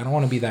outdated. I don't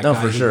want to be that guy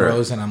who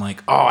grows and I'm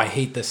like, oh, I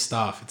hate this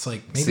stuff. It's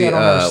like, maybe I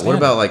don't understand. What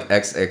about like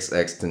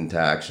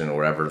XXXTentacion or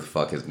whatever the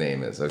fuck his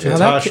name is? Okay,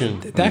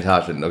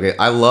 Tentacion. Okay,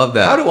 I love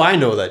that. How do I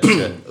know that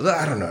shit?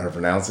 I don't know how to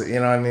pronounce it.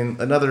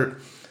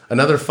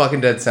 Another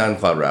fucking dead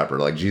SoundCloud rapper.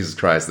 Like, Jesus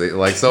Christ,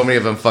 like so many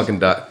of them fucking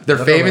die. They're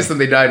famous and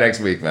they die next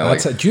week, man.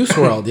 That's a Juice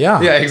WRLD,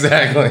 yeah. Yeah,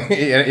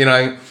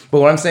 exactly.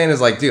 But what I'm saying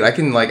is, like, dude, I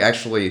can like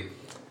actually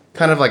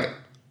kind of like.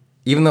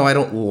 Even though I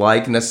don't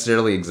like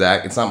necessarily it's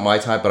not my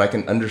type, but I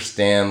can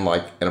understand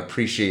like and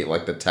appreciate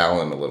like the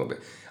talent a little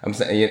bit. I'm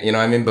saying, you know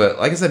what I mean? But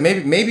like I said,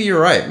 maybe you're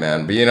right,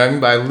 man. But you know what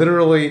I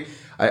mean?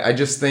 But I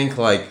just think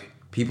like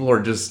people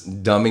are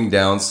just dumbing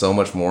down so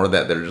much more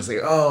that they're just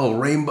like, oh,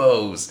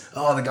 rainbows.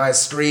 Oh, the guy's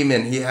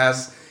screaming. He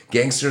has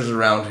gangsters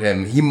around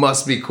him. He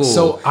must be cool.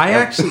 So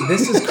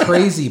this is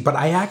crazy, but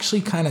I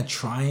actually kind of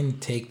try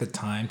and take the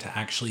time to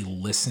actually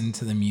listen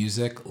to the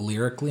music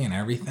lyrically and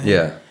everything.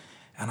 Yeah.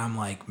 And I'm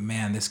like,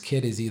 man, this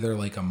kid is either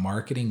like a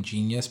marketing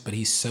genius, but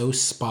he's so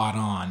spot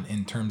on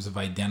in terms of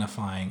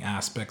identifying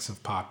aspects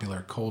of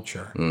popular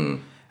culture.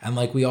 And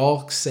like we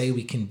all say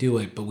we can do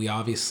it, but we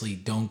obviously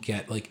don't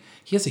get, like,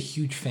 he has a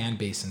huge fan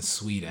base in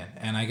Sweden.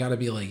 And I got to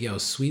be like,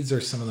 Swedes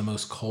are some of the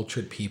most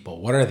cultured people.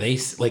 What are they,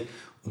 like,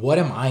 what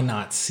am I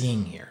not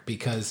seeing here?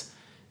 Because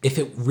if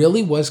it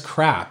really was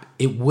crap,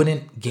 it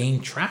wouldn't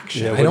gain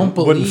traction. Yeah, I don't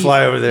believe. Wouldn't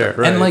fly over there.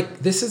 Right. And like,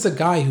 this is a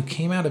guy who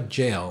came out of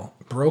jail,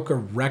 broke a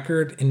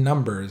record in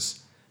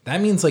numbers.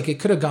 That means like it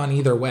could have gone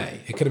either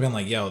way. It could have been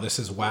like, this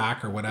is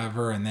whack or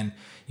whatever. And then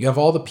you have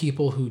all the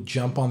people who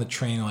jump on the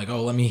train and like,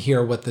 oh, let me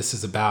hear what this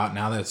is about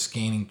now that it's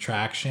gaining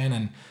traction.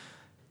 And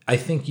I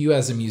think you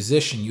as a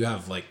musician, you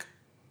have like,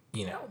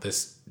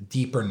 this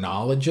deeper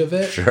knowledge of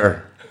it.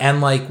 Sure.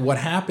 And like what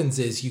happens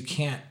is you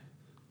can't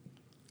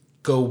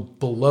go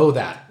below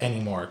that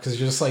anymore because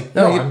you're just like,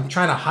 I'm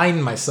trying to hide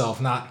myself,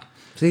 not...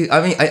 See,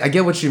 I mean, I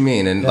get what you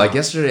mean, and like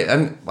yesterday,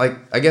 I'm like,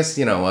 I guess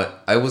you know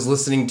what, I was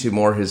listening to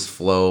more his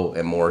flow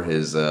and more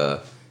his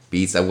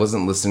beats. I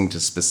wasn't listening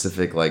to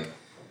specific like,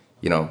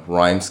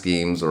 rhyme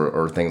schemes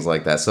or things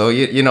like that. So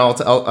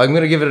I'm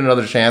gonna give it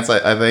another chance.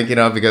 I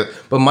think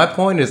but my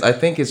point is, I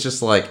think it's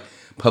just like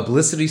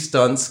publicity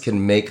stunts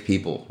can make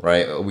people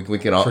right. We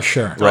can all for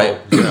sure right.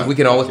 We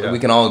can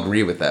all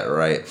agree with that,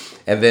 right?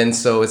 And then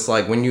so it's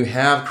like when you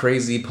have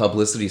crazy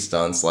publicity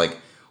stunts like.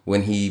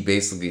 When he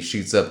basically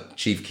shoots up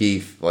Chief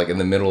Keef, like in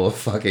the middle of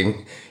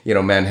fucking,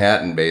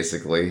 Manhattan,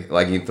 basically.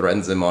 Like he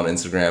threatens him on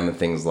Instagram and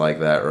things like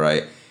that,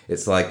 right?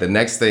 It's like the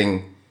next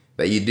thing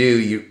that you do,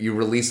 you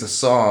release a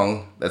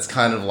song that's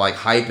kind of like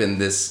hyping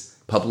this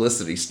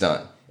publicity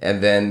stunt.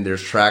 And then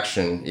there's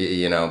traction,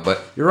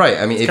 But you're right.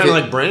 I mean, it's kind of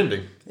like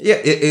branding. Yeah,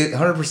 it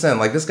 100%.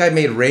 Like this guy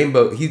made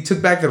rainbow. He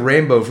took back the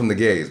rainbow from the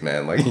gays,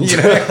 man. Like, I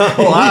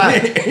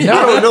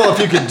don't know if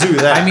you could do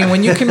that. I mean,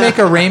 when you can make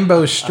a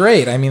rainbow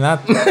straight, I mean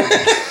that.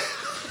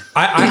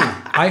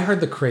 I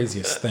heard the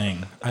craziest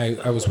thing.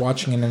 I was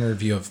watching an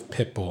interview of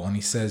Pitbull, and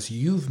he says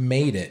you've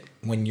made it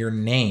when you're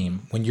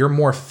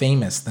more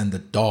famous than the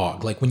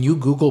dog. Like when you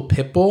Google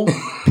Pitbull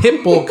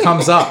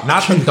comes up,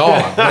 not the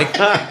dog.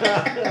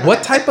 Like,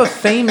 what type of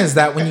fame is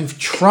that when you've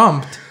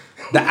trumped?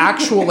 The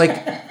actual,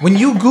 like, when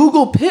you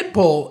Google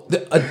Pitbull,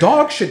 a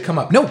dog should come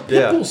up. No,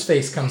 Pitbull's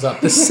face comes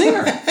up. The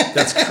singer.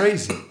 That's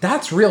crazy.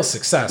 That's real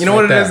success. You know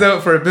what it is, though?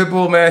 For a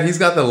Pitbull, man, he's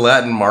got the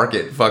Latin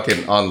market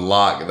fucking on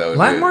lock, though.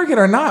 Latin market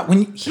or not,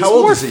 when he's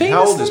more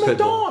famous than the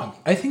dog.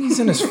 I think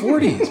he's in his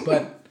 40s,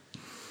 but...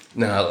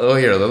 No,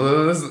 here.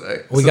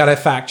 We got to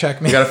fact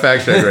check me. We got to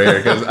fact check right here,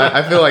 because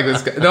I feel like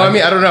this guy... No, I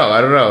mean, I don't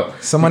know.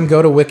 Someone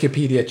go to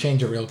Wikipedia,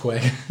 change it real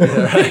quick.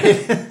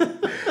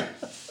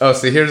 Oh,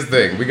 see, here's the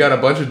thing. We got a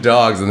bunch of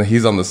dogs, and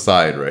he's on the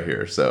side right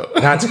here. So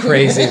that's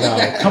crazy,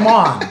 though. Come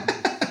on.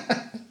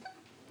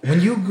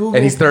 When you Google,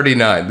 and he's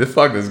 39.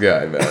 Fuck this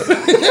guy, man.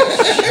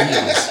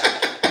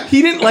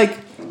 He didn't like.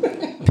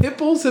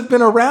 Pitbulls have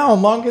been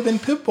around longer than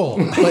Pitbull,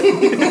 but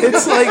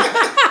it's like,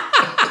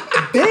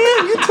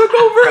 damn,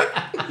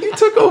 you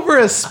took over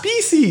a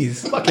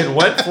species. Fucking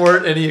went for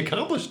it, and he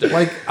accomplished it.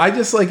 Like I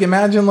just like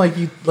imagine like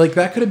you like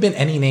that could have been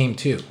any name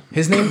too.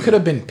 His name could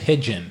have been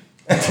Pigeon.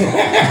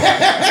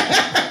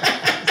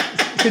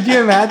 Could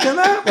you imagine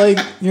that? Like,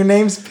 your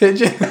name's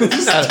Pigeon.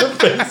 It's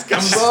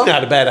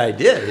not a bad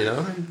idea,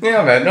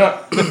 Yeah, man.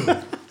 No.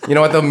 You know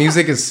what, though?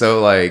 Music is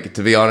so, like,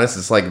 to be honest,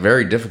 it's, like,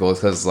 very difficult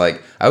because,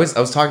 like, I was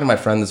talking to my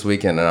friend this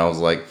weekend and I was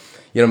like,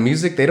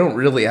 music, they don't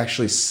really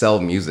actually sell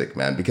music,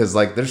 man. Because,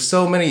 like, there's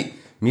so many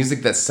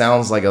music that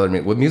sounds like other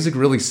music. What music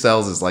really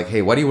sells is like,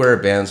 hey, why do you wear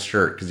a band's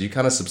shirt? Because you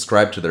kind of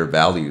subscribe to their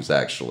values,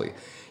 actually.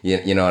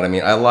 You know what I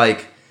mean? I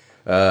like,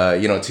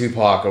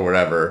 Tupac or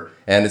whatever,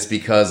 and it's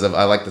because of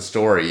I like the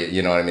story.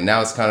 You know what I mean?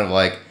 Now it's kind of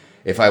like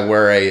if I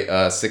wear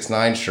a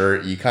 6ix9ine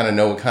shirt, you kind of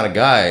know what kind of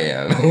guy I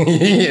am.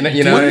 you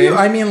know what I mean?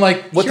 I mean,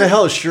 like, What the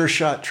hell is Sure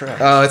Shot Tracks?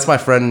 It's my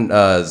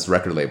friend's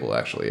record label,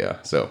 actually.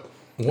 Yeah. So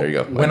there you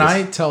go. When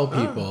I tell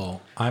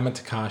people I'm a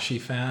Tekashi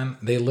fan,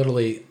 they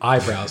literally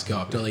eyebrows go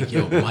up. They're like,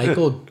 "Yo,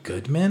 Michael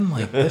Goodman,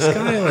 like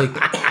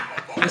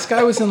this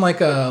guy was in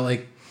like a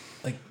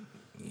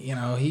he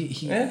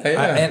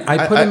and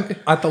I put him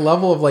at the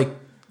level of like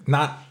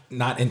not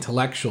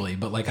intellectually,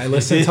 but like I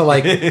listen to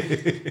like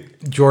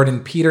Jordan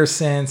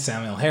Peterson,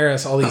 Samuel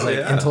Harris, all these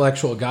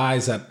intellectual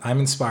guys that I'm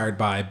inspired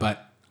by.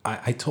 But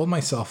I told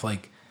myself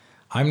like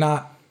I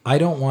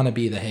don't want to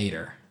be the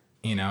hater,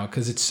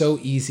 because it's so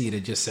easy to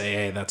just say,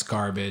 hey, that's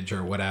garbage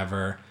or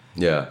whatever.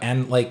 Yeah.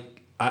 And like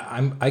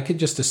I could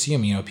just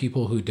assume,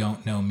 people who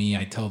don't know me,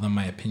 I tell them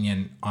my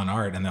opinion on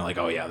art, and they're like,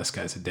 oh yeah, this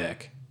guy's a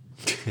dick.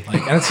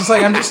 Like, and it's just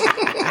like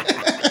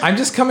I'm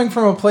just coming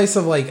from a place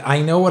of like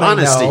I know what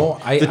Honesty. I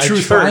know. The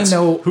truth hurts.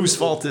 Whose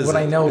fault is what it?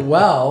 I know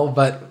well,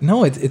 but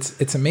no,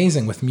 it's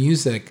amazing with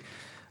music.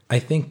 I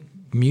think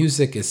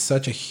music is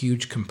such a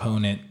huge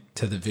component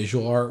to the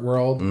visual art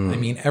world. I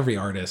mean, every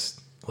artist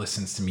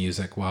listens to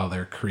music while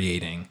they're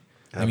creating.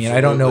 I mean,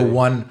 I don't know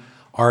one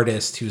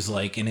artist who's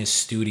like in his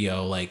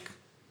studio like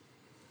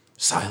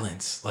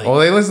silence. Like, well,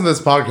 they listen to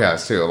this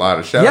podcast too. A lot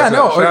of shout out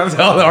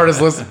to all the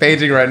artists listening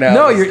paging right now.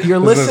 No, you're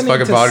listening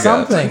to podcast.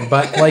 something,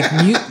 but like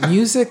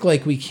music,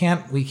 like we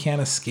can't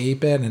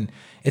escape it, and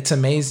it's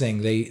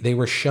amazing. They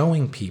were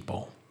showing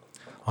people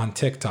on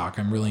TikTok.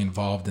 I'm really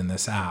involved in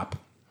this app,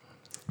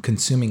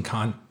 consuming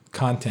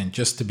content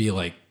just to be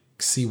like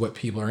see what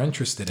people are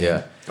interested in.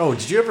 Yeah. Oh,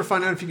 did you ever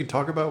find out if you could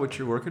talk about what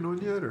you're working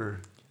on yet, or?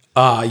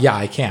 Yeah,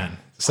 I can.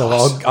 So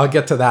awesome. I'll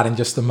get to that in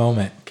just a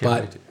moment.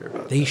 Can't wait to hear But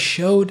about they that.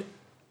 showed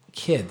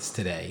kids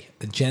today,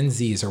 the Gen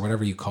Zs or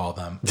whatever you call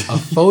them, a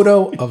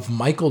photo of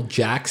Michael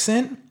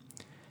Jackson,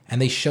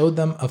 and they showed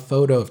them a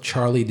photo of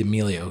Charli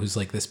D'Amelio, who's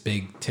like this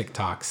big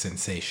TikTok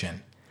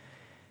sensation.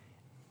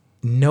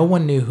 No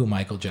one knew who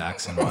Michael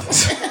Jackson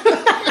was.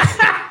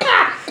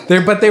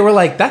 But they were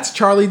like, that's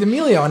Charli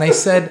D'Amelio. And I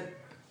said,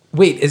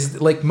 wait,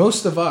 is like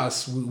most of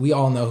us, we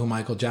all know who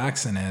Michael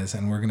Jackson is,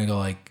 and we're going to go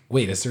like,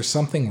 wait, is there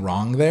something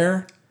wrong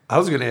there? I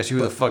was going to ask you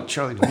who the fuck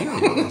Charli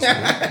D'Amelio is.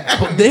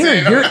 But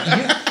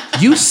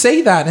there, you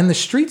say that in the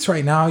streets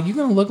right now, you're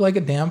going to look like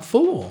a damn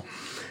fool.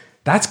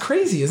 That's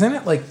crazy, isn't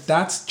it? Like,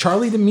 that's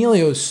Charli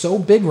D'Amelio is so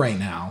big right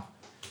now.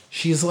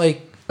 She's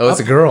like, oh, it's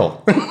a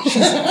girl. and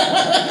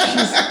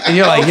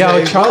you're like,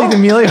 yo, Charli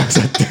D'Amelio's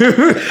a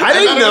dude. I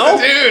didn't know.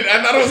 Dude,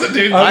 I thought it was a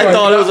dude. I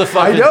thought it was a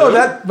fucking I know dude.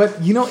 that, but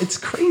it's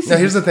crazy. Now,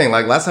 here's the thing.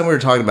 Like, last time we were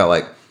talking about,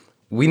 like,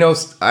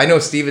 I know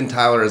Steven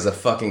Tyler is a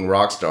fucking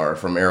rock star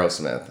from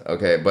Aerosmith,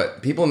 okay?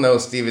 But people know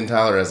Steven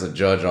Tyler as a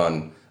judge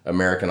on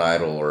American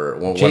Idol or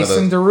one of those.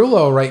 Jason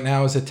Derulo right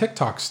now is a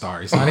TikTok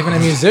star. He's not even a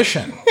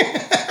musician.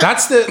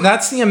 That's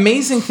the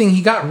amazing thing.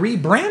 He got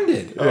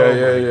rebranded.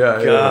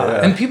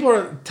 Yeah. And people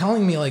are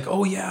telling me like,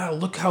 oh yeah,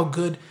 look how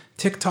good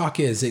TikTok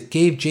is. It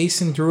gave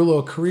Jason Derulo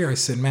a career. I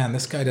said, man,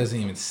 this guy doesn't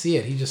even see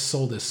it. He just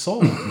sold his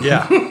soul.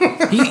 Yeah.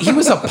 He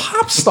was a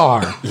pop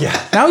star.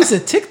 Yeah. Now he's a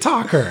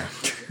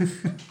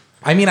TikToker.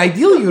 I mean,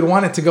 ideally you would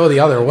want it to go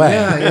the other way.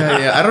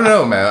 Yeah. I don't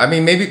know, man. I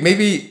mean,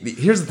 maybe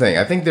here's the thing.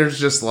 I think there's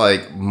just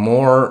like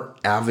more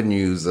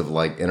avenues of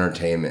like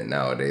entertainment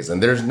nowadays,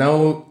 and there's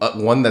no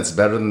one that's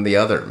better than the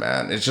other,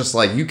 man. It's just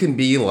like you can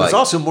be like. There's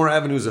also more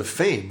avenues of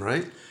fame,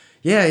 right?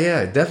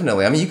 Yeah,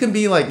 definitely. I mean, you can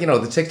be like,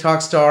 the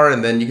TikTok star,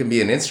 and then you can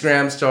be an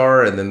Instagram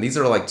star, and then these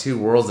are like two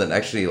worlds that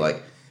actually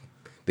like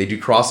they do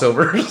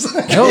crossovers.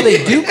 No,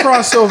 they do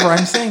crossover.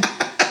 I'm saying,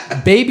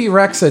 Baby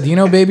Rexha. Do you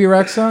know Baby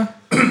Rexha?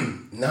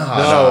 No,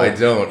 I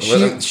don't.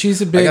 She's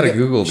a big. I gotta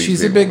Google these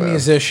She's a people, big man.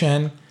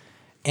 musician,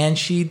 and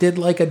she did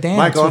like a dance.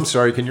 Michael, I'm with-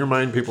 sorry. Can you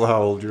remind people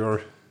how old you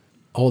are?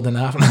 Old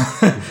enough.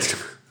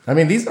 I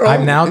mean, these are all.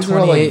 I'm now these are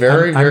all, 28. like,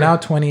 very, I'm now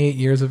 28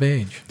 years of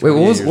age. Wait, 28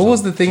 what years was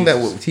old. the thing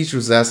that teacher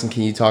was asking?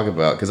 Can you talk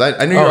about? Because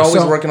I know you're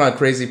always so- working on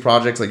crazy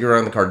projects, like you're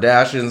on the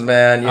Kardashians,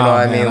 man. You know what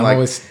I man, mean? I'm Like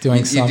always doing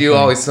you something. do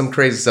always some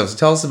crazy stuff. So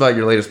tell us about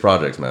your latest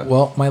projects, man.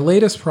 Well, my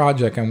latest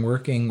project, I'm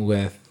working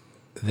with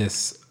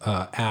this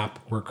app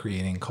we're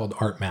creating called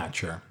Art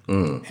Matcher,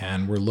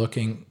 and we're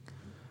looking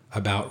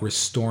about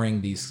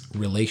restoring these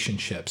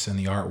relationships in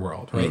the art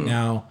world. Right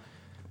now,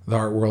 the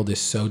art world is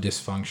so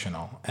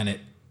dysfunctional, and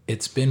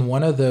it's been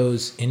one of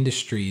those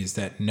industries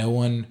that no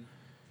one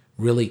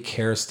really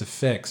cares to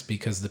fix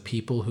because the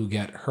people who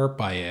get hurt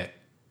by it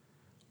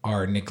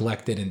are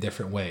neglected in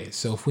different ways.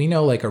 So if we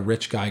know like a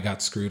rich guy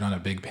got screwed on a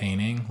big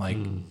painting, like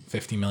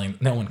 50 million,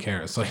 no one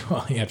cares. Like,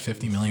 well, he had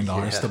 $50 million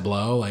to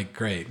blow. Like,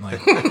 great.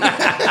 Like,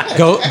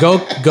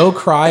 go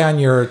cry on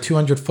your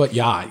 200-foot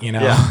yacht,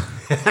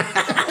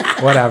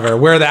 whatever,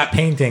 where that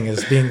painting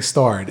is being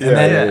stored. And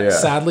then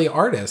sadly,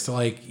 artists,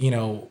 like,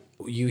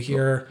 you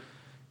hear,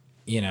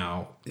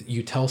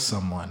 you tell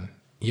someone,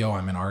 yo,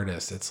 I'm an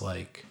artist. It's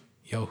like,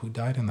 yo, who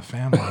died in the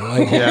family?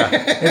 Like,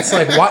 it's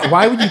like,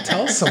 why would you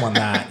tell someone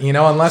that? You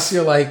know, unless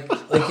you're like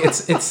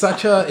it has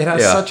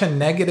such a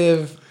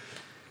negative,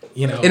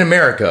 you know. In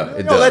America,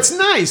 it No, does. that's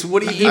nice.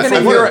 What do you eat Even for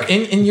in work?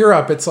 Europe, in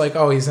Europe, it's like,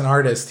 oh, he's an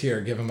artist.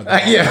 Here, give him a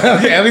dollar. Yeah,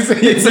 okay, at least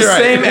It's the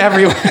same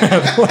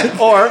everywhere.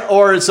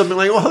 Or it's something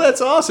like, well,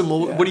 that's awesome.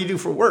 Well, what do you do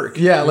for work?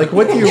 Yeah, like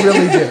what do you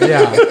really do?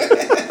 Yeah.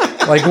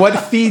 Like what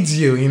feeds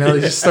you? You know,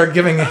 they just start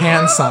giving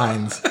hand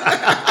signs.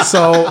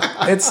 So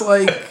it's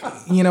like,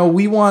 you know,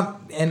 we want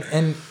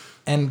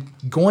and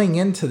going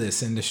into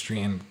this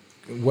industry and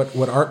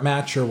what Art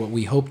Matcher, what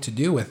we hope to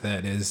do with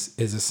it is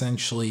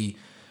essentially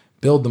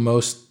build the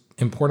most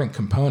important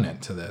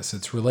component to this.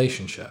 It's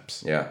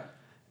relationships. Yeah.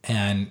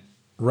 And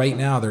right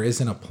now there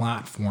isn't a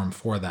platform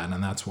for that,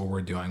 and that's what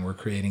we're doing. We're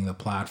creating the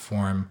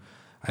platform.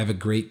 I have a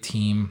great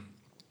team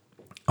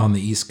on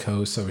the East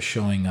Coast. I was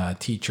showing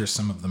teachers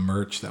some of the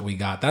merch that we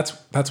got.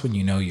 That's when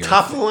you know you're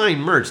Top of the line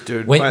merch,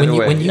 dude. when by the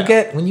way.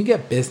 when you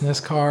get business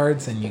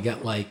cards and you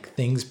get like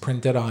things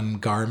printed on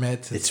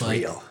garments. It's like,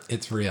 real.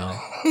 It's real.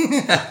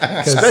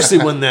 Especially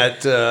when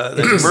that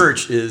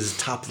merch is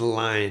top of the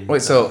line.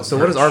 Wait, so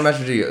what does Art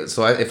Matcher do?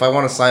 So if I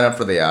want to sign up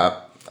for the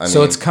app,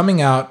 So it's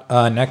coming out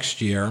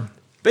next year.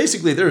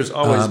 Basically, there's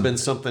always been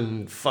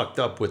something fucked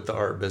up with the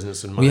art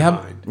business in my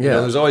mind. You yeah.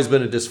 know, there's always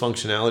been a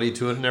dysfunctionality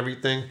to it and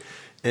everything.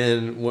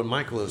 And what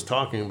Michael is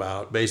talking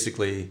about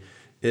basically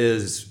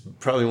is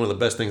probably one of the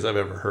best things I've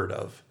ever heard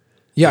of.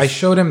 Yeah, I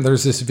showed him.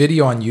 There's this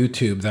video on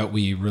YouTube that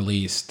we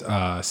released,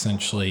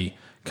 essentially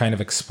kind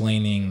of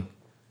explaining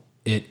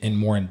it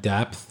more in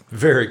depth.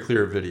 Very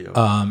clear video.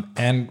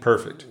 And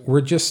Perfect.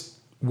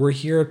 we're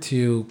here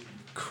to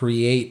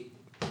create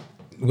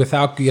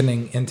without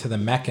getting into the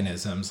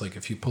mechanisms. Like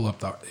if you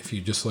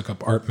just look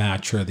up Art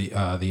Matcher,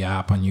 the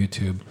app on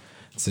YouTube,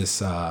 it's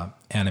this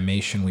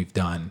animation we've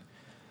done.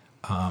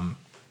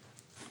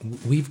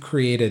 We've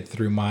created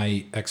through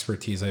my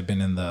expertise. I've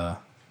been in the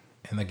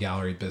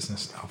gallery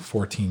business now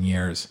 14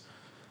 years.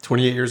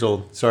 28 years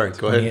old. Sorry,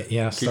 go ahead.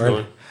 Yeah, Keep sorry.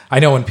 going. I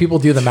know when people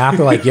do the math,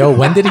 they're like, "Yo,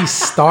 when did he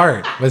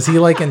start? Was he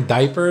like in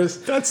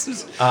diapers?" That's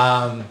just,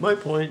 my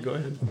point. Go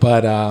ahead.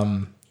 But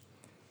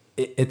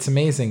it's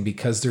amazing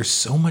because there's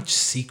so much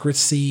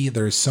secrecy,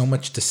 there's so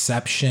much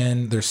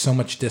deception, there's so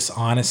much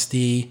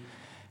dishonesty,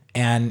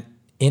 and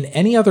in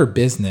any other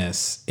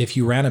business, if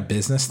you ran a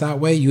business that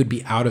way, you would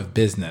be out of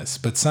business.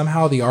 But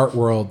somehow the art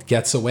world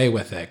gets away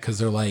with it because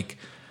they're like,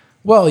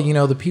 well, you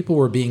know, the people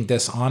we're being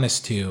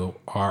dishonest to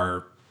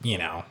are, you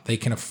know, they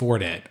can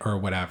afford it or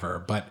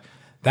whatever. But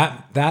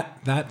that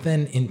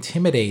then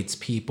intimidates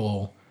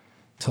people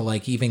to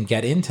like even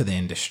get into the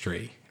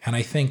industry. And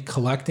I think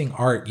collecting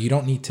art, you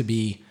don't need to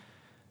be,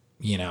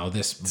 you know,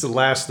 this. It's the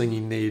last thing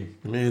you need.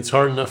 I mean, it's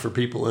hard enough for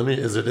people,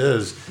 as it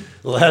is.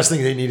 The last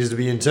thing they need is to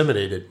be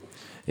intimidated.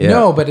 Yeah.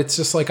 No, but it's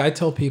just like I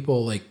tell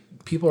people, like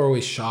people are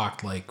always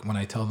shocked, like when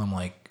I tell them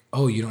like,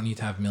 oh, you don't need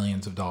to have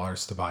millions of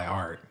dollars to buy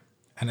art.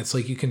 And it's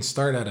like you can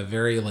start at a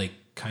very like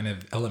kind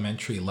of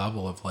elementary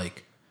level of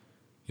like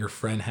your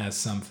friend has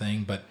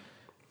something, but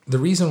the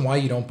reason why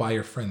you don't buy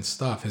your friend's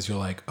stuff is you're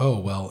like, oh,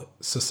 well,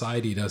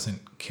 society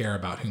doesn't care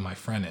about who my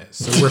friend is.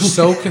 So we're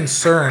so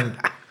concerned.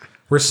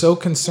 We're so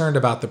concerned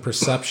about the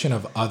perception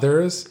of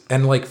others.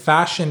 And like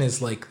fashion is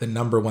like the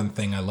number one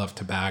thing I love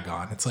to bag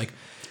on. It's like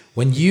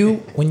when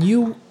you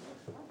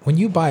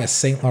buy a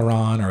Saint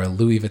Laurent or a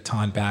Louis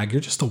Vuitton bag, you're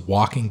just a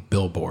walking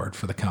billboard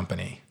for the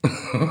company.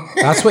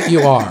 That's what you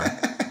are.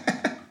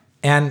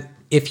 And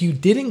if you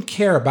didn't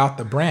care about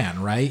the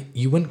brand, right,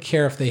 you wouldn't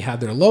care if they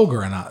had their logo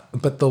or not.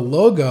 But the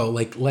logo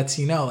like lets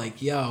you know,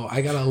 like, yo,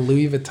 I got a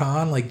Louis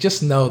Vuitton. Like,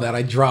 just know that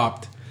I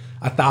dropped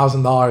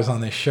 $1,000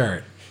 on this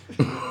shirt.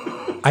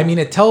 I mean,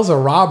 it tells a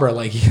robber,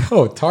 like,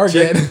 yo,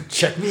 Target,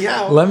 Check me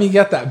out. let me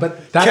get that.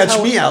 But that's Catch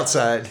how me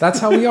outside. That's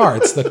how we are.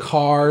 It's the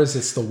cars,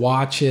 it's the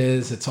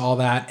watches, it's all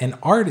that. And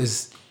art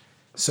is,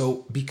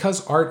 so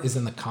because art is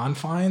in the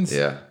confines,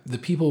 Yeah. the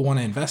people who want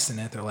to invest in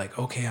it, they're like,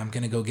 okay, I'm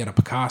going to go get a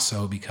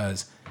Picasso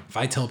because if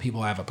I tell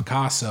people I have a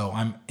Picasso,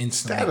 I'm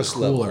instantly Status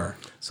cooler.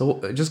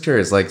 So just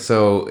curious, like,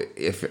 so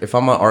if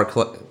I'm an art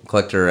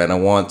collector and I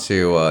want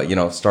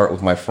to, start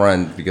with my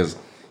friend because,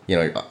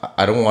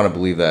 I don't want to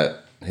believe that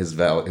his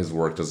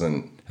work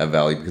doesn't have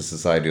value because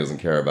society doesn't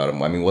care about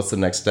him. I mean, what's the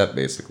next step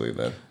basically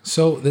then?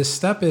 So the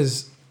step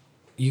is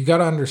you got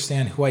to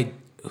understand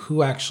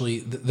who actually,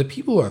 the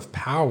people who have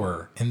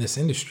power in this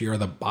industry are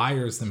the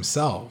buyers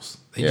themselves.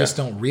 They just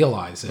don't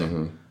realize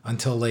it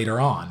until later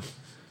on.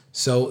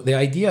 So the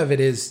idea of it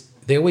is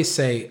they always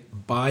say,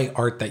 buy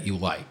art that you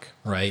like,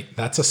 right?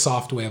 That's a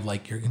soft way of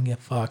like, you're going to get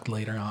fucked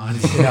later on.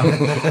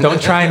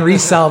 Don't try and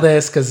resell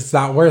this because it's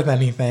not worth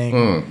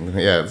anything.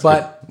 Yeah.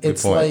 But good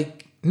it's point. like,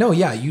 no,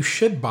 yeah, you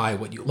should buy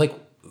what you like.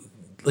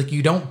 Like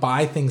you don't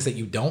buy things that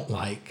you don't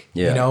like,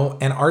 and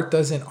art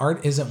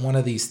isn't one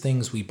of these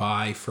things we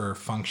buy for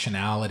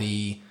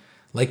functionality.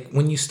 Like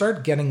when you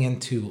start getting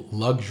into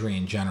luxury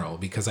in general,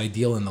 because I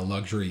deal in the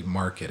luxury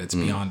market, it's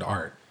beyond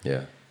art.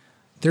 Yeah.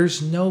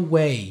 There's no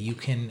way you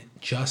can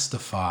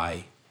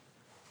justify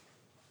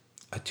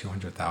a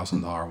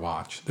 $200,000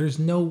 watch. There's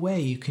no way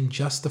you can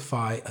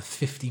justify a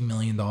 $50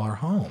 million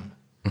home.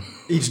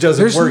 Each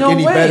doesn't There's work no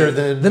any way. better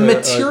than the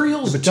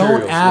materials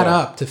don't add yeah.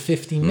 up to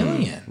 50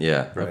 million.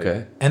 Yeah. Right.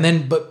 Okay. And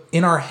then, but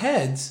in our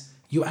heads,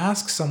 you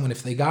ask someone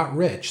if they got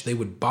rich, they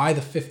would buy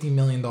the $50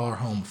 million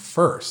home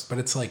first. But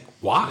it's like,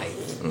 why?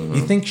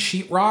 You think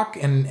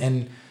sheetrock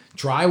and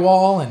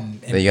drywall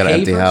and Then you got an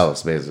empty pavers?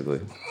 house,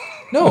 basically.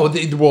 No,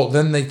 well,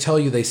 then they sell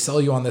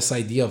you on this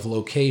idea of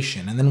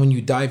location. And then when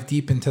you dive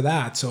deep into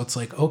that, so it's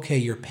like, okay,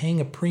 you're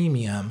paying a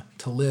premium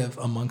to live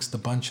amongst a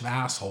bunch of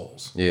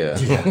assholes Yeah.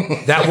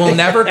 that will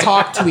never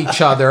talk to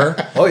each other.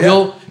 Oh,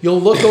 yeah. You'll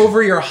look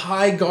over your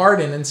high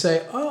garden and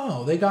say,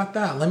 oh, they got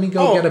that. Let me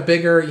go get a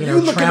bigger, You're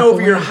looking trampoline.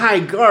 over your high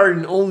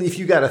garden only if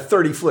you got a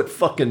 30-foot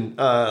fucking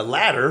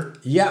ladder.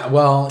 Yeah,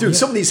 well, Dude,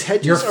 some of these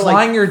hedges you're are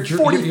flying like your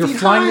 40 you're feet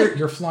flying high.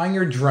 you're flying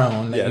your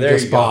drone that Yeah, you there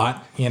just you go.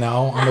 bought,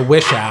 on the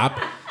Wish app.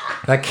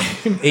 That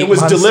came 8 It was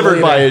months delivered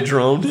later. by a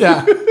drone.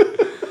 Yeah.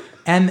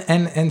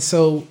 And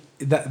so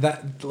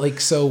that like,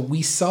 so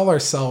we sell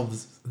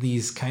ourselves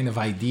these kind of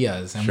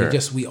ideas, and Sure.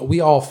 we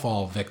all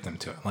fall victim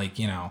to it. Like,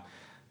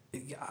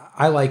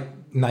 I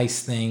like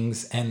nice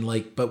things, and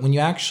like, but when you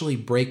actually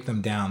break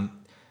them down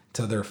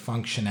to their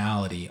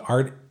functionality,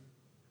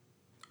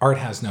 art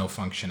has no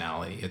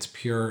functionality. It's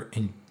pure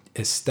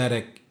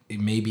aesthetic.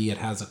 Maybe it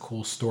has a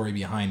cool story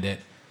behind it.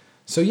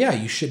 So yeah,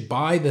 you should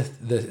buy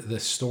the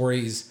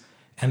stories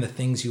and the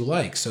things you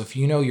like. So if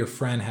you know your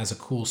friend has a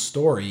cool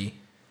story,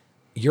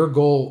 your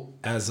goal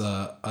as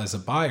a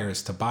buyer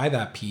is to buy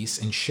that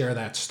piece and share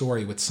that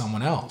story with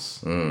someone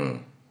else.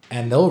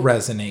 And they'll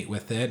resonate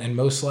with it. And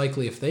most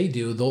likely if they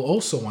do, they'll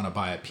also want to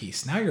buy a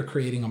piece. Now you're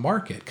creating a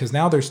market, because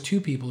now there's two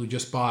people who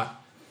just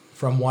bought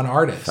from one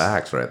artist.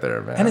 Facts right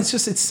there, man. And it's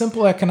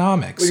simple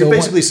economics. Well, So you're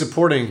basically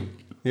supporting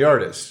the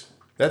artist.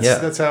 Yeah.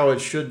 That's how it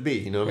should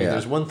be. I mean, Yeah.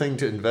 there's one thing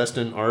to invest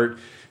in art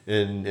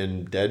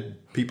and dead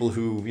people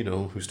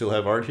who still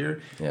have art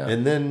here. Yeah.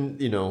 And then,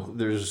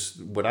 there's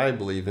what I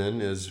believe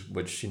in is,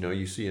 which,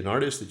 you see an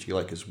artist that you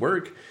like his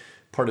work.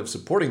 Part of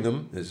supporting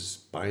them is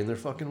buying their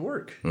fucking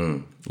work.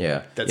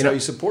 yeah. That's how you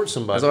support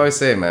somebody. As I always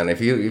say, man,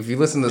 if you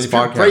listen to this If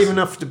you're podcast, brave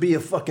enough to be a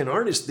fucking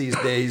artist these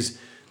days,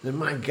 then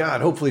my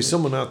God, hopefully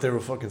someone out there will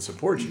fucking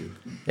support you.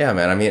 yeah,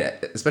 man. I mean,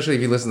 especially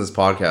if you listen to this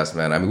podcast,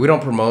 man. I mean, we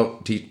don't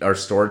promote our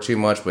store too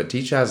much, but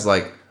Teach has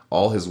like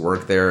all his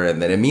work there,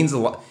 and then it means a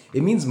lot.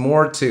 It means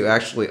more to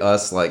actually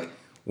us, like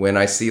when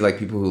I see like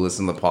people who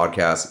listen to the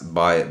podcast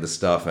buy the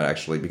stuff, and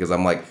actually, because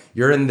I'm like,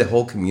 you're in the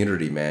whole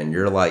community, man.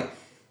 You're like,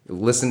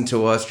 listen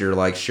to us. You're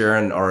like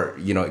sharing our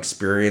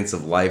experience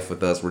of life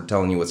with us. We're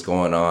telling you what's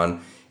going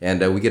on,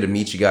 and we get to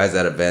meet you guys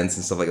at events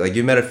and stuff like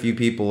you met a few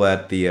people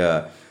at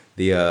the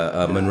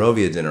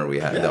Monrovia dinner we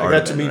had. Yeah, the I art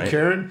got to event, meet right?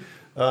 Karen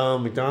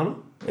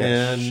McDonald.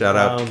 And Shout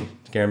out to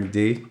Karen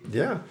McD.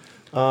 Yeah.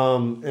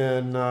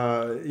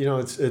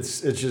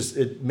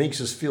 It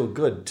makes us feel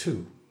good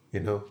too.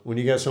 When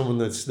you got someone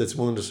that's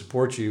willing to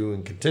support you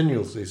and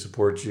continuously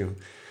support you.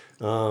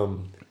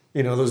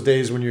 Those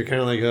days when you're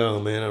kind of like, oh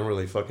man, I'm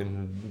really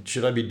fucking,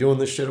 should I be doing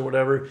this shit or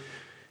whatever?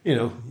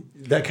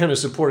 That kind of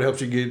support helps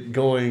you get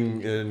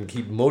going and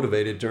keep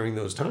motivated during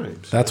those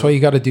times. that's why you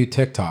got to do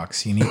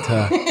TikToks. You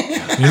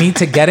need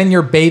to get in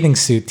your bathing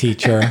suit,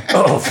 teacher.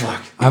 Oh,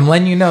 fuck. I'm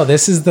letting you know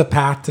this is the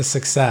path to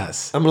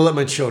success. I'm going to let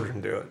my children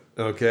do it.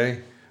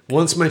 Okay.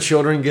 Once my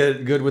children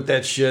get good with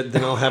that shit,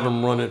 then I'll have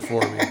them run it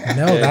for me.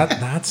 No, okay?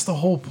 that's the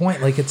whole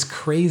point. Like, it's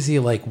crazy,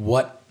 like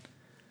what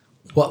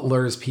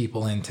lures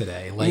people in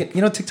today. Like,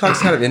 TikTok's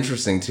kind of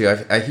interesting too.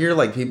 I hear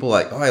like people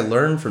like, oh, I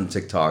learned from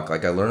TikTok.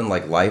 Like I learned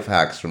like life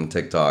hacks from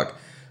TikTok.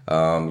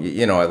 I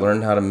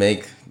learned how to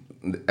make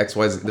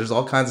XYZ. There's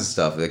all kinds of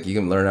stuff. Like you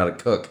can learn how to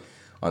cook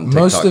on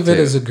TikTok. most of it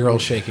too. is a girl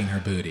shaking her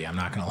booty. I'm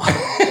not gonna lie.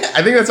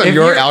 I think that's on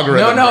your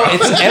algorithm. No, bro.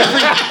 it's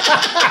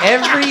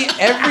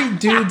every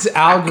dude's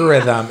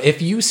algorithm.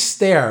 If you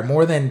stare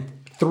more than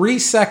 3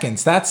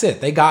 seconds, that's it.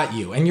 They got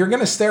you. And you're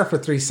going to stare for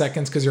 3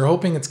 seconds because you're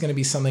hoping it's going to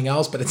be something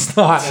else, but it's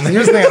not. And then,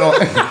 Here's the thing.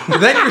 I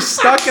don't, then you're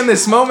stuck in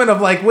this moment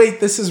of like, wait,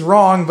 this is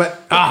wrong, but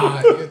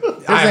I've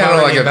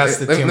already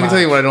invested let too me much.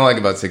 tell you what I don't like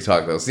about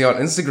TikTok though. See, on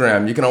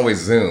Instagram, you can always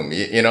zoom.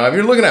 If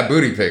you're looking at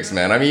booty pics,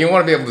 man, I mean, you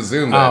want to be able to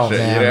zoom that Oh, shit.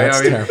 man, You know that's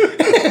what I mean?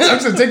 terrible.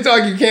 So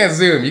TikTok, you can't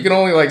zoom. You can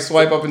only like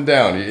swipe up and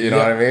down. You know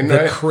what I mean? The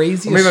Right?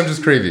 craziest- Or maybe I'm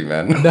just creepy,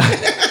 man.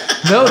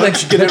 No,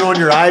 Once you get it on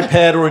your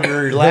iPad or on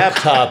your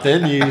laptop,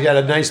 then you got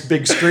a nice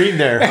big screen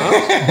there.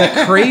 Huh?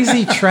 the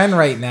crazy trend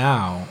right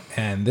now,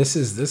 and this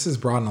has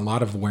brought in a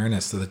lot of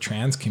awareness to the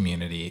trans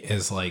community,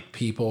 is like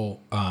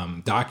people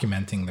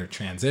documenting their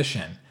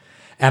transition.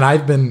 And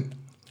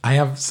I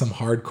have some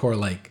hardcore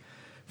like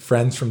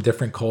friends from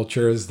different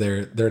cultures.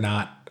 They're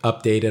not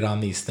updated on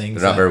these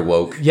things. They're not very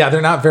woke. Yeah,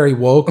 they're not very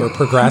woke or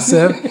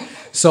progressive.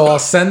 So I'll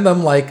send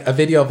them like a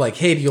video of like,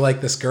 hey, do you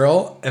like this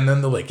girl? And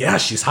then they're like, yeah,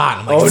 she's hot.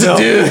 I'm like, no.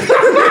 dude.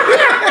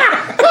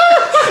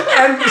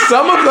 And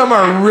some of them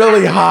are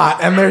really hot,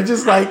 and they're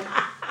just like,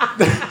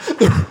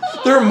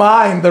 their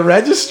mind, the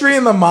registry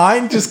in the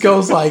mind just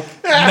goes like,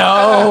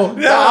 no,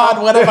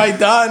 God, what have I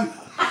done?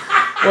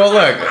 Well,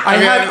 look,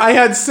 I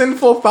had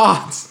sinful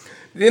thoughts.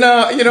 You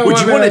know Would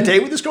what, you want to man?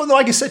 date with this girl? No,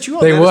 I can set you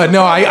up. They man. would.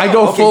 No, I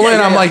go full in.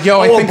 I'm like,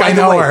 yo, I think by I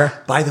the know way-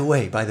 her. By the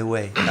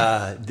way,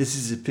 this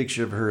is a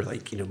picture of her,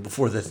 like,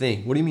 before the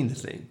thing. What do you mean the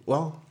thing?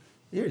 Well,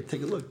 here,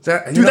 take a look.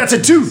 Dude, that's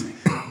a 2.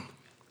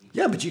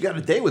 Yeah, but you got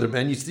a date with her,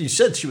 man. You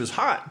said she was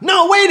hot.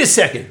 No, wait a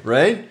second,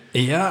 right?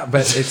 Yeah,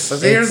 but it's.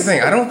 But here's the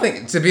thing. I don't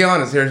think, to be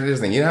honest, here's the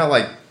thing. You know how,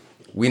 like,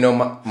 we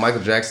know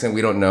Michael Jackson.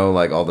 We don't know,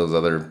 like, all those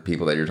other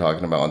people that you're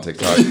talking about on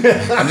TikTok.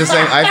 I'm just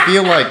saying,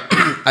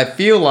 I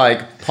feel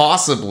like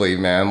possibly,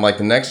 man, like,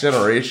 the next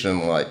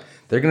generation, like,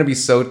 they're going to be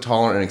so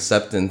tolerant and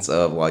acceptance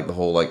of, like, the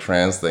whole, like,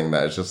 trans thing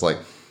that it's just, like,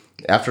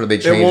 after they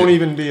change won't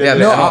even be a- Yeah,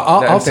 No,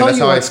 I'll tell that's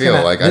you how I what's feel.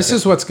 gonna. Like, This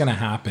is what's gonna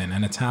happen,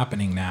 and it's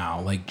happening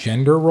now. Like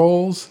gender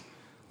roles,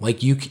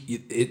 like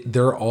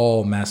they're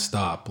all messed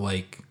up.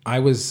 Like I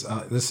was.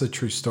 This is a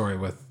true story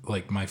with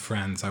like my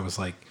friends. I was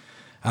like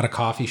at a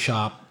coffee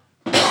shop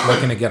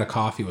looking to get a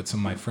coffee with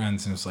some of my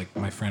friends, and it was like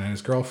my friend and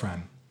his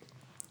girlfriend,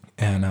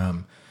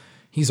 and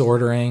he's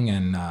ordering,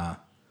 and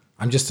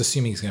I'm just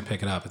assuming he's gonna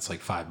pick it up. It's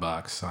like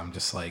 $5, so I'm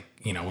just like,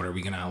 what are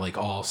we gonna like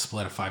all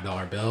split a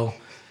 $5 bill?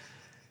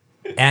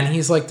 And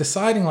he's like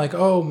deciding like,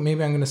 oh,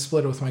 maybe I'm going to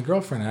split it with my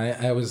girlfriend.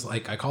 And I was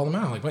like, I called him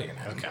out. I'm like, wait, you're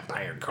not going to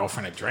buy your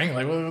girlfriend a drink?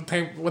 Like,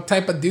 what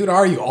type of dude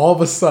are you? All of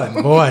a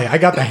sudden, boy, I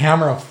got the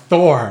hammer of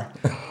Thor.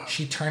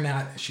 She turned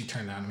out to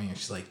me and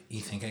she's like,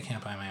 you think I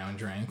can't buy my own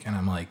drink? And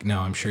I'm like,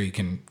 no, I'm sure you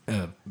can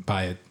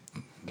buy a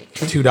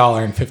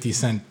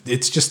 $2.50.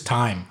 It's just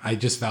time. I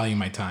just value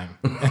my time.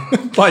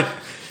 Like,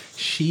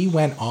 she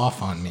went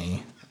off on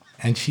me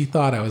and she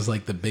thought I was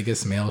like the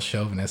biggest male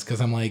chauvinist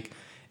because I'm like,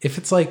 if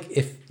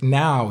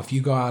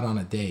you go out on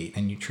a date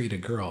and you treat a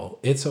girl,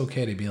 it's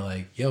okay to be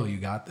like, yo, you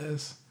got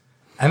this.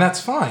 And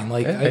that's fine.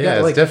 Like,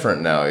 it's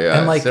different now. Yeah.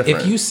 And like, it's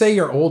different. if you say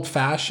you're old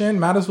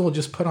fashioned, might as well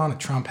just put on a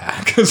Trump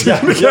hat. Well, see,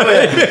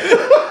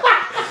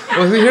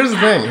 here's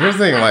the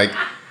thing. Like,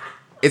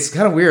 it's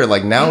kind of weird.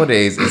 Like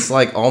nowadays, it's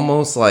like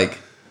almost like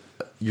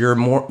you're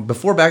more.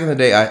 Before, back in the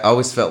day, I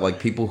always felt like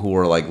people who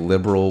were like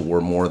liberal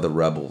were more the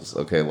rebels.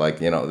 Okay, like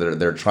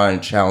they're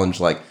trying to challenge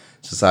like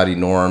society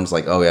norms.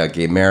 Like, oh yeah,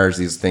 gay marriage.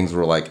 These things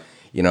were like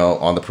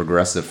on the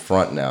progressive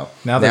front now.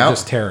 Now they're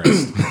just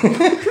terrorists.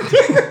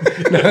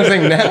 I'm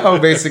saying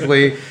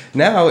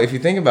now, if you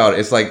think about it,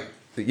 it's like,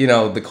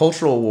 the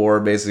cultural war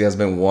basically has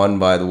been won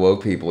by the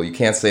woke people. You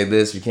can't say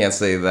this, you can't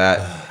say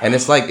that. And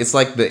it's like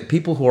the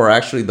people who are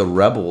actually the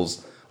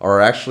rebels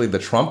are actually the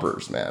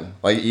Trumpers, man.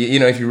 Like,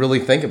 if you really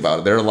think about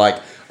it, they're like,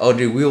 oh,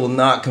 dude, we will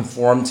not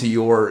conform to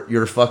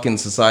your fucking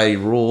society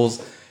rules.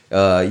 We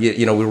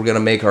were going to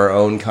make our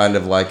own kind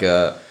of like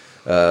a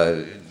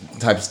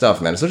type of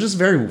stuff, man. So it's just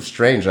very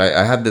strange.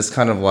 I had this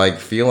kind of like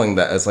feeling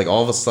that it's like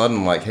all of a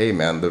sudden like, hey,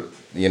 man,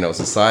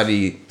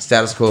 society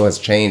status quo has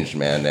changed,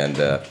 man. And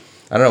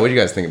I don't know. What do you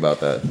guys think about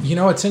that?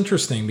 It's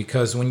interesting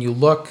because when you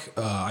look,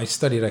 I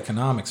studied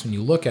economics. When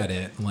you look at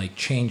it, like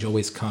change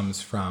always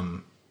comes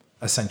from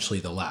essentially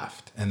the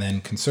left and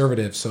then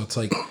conservatives. So it's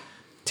like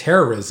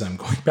terrorism,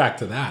 going back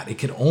to that, it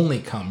can only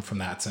come from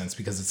that sense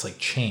because it's like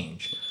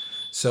change.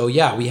 So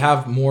yeah, we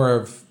have more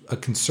of a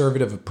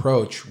conservative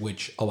approach,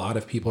 which a lot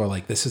of people are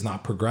like, this is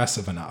not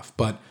progressive enough.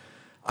 But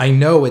I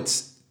know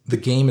the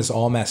game is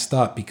all messed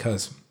up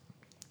because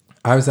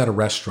I was at a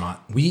restaurant.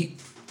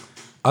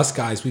 Us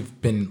guys,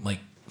 we've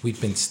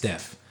been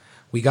stiff.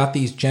 We got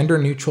these gender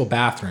neutral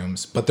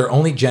bathrooms, but they're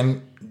only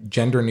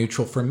gender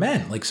neutral for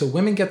men. Like, so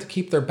women get to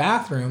keep their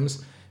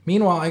bathrooms.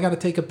 Meanwhile, I got to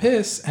take a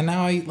piss, and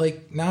now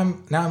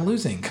I'm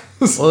losing.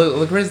 Well,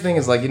 the crazy thing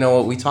is, like,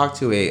 we talked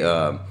to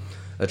a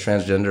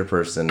transgender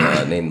person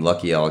named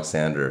Lucky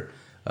Alexander,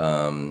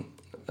 a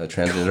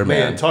transgender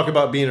man. Talk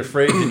about being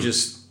afraid to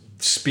just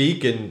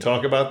speak and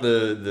talk about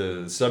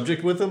the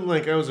subject with him.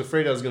 Like, I was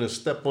afraid I was going to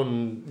step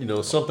on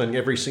something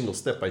every single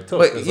step I took.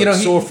 But I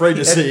was so afraid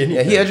to say anything.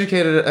 Yeah, he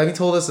educated. He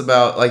told us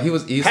about like he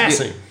used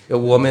to be a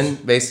woman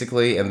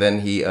basically, and then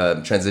he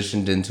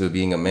transitioned into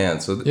being a man.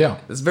 So yeah,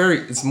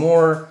 it's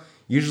more.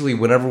 Usually,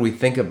 whenever we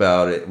think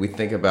about it, we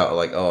think about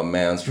like, oh, a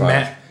man's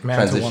trying to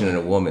transition into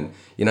a woman.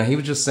 He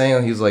was just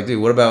saying, he was like,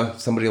 dude, what about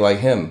somebody like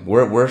him?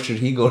 Where should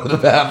he go to the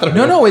bathroom?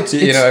 No, it's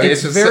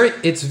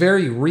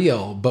very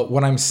real. But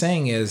what I'm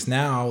saying is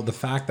now the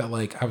fact that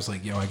like I was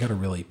like, yo, I gotta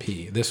really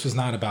pee. This was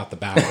not about the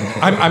bathroom.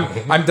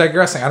 I'm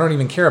digressing. I don't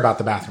even care about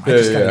the bathroom. I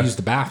just gotta use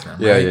the bathroom.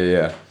 Right?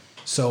 Yeah.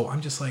 So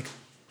I'm just like,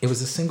 it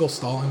was a single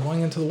stall. I'm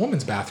going into the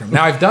woman's bathroom.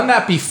 Now I've done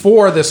that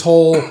before. This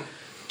whole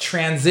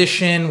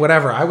transition,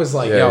 whatever. I was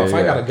like, if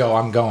I gotta go,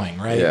 I'm going,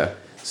 right? Yeah.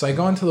 So I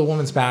go into the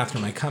woman's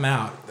bathroom. I come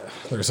out.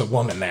 There's a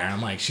woman there.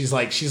 I'm like, she's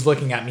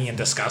looking at me in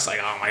disgust, like,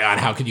 oh my God,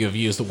 how could you have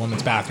used the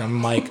woman's bathroom?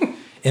 I'm like,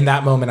 in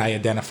that moment, I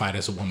identified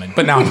as a woman,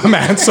 but now I'm a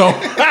man. So, and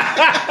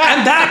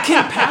that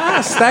can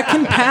pass. That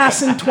can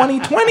pass in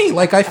 2020.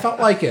 Like, I felt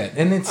like it.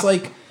 And it's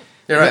like,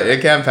 you're right.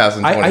 It can pass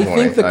in 2020. I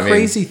think the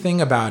crazy thing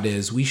about it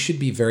is we should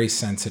be very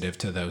sensitive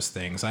to those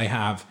things. I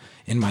have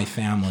in my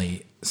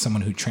family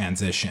someone who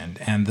transitioned,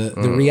 and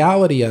the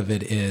reality of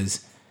it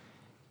is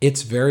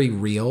it's very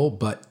real,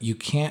 but you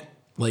can't,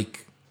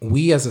 like,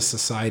 we as a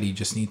society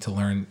just need to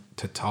learn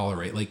to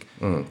tolerate. Like,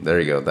 There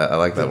you go. I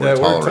like that That word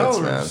word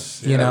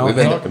tolerance, man. You know, we've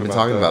been and-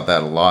 talking about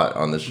that a lot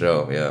on the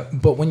show. Yeah.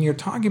 but when you're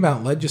talking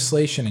about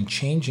legislation and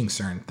changing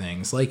certain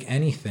things, like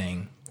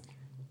anything,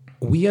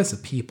 we as a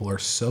people are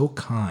so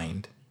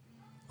kind.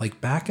 Like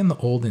back in the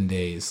olden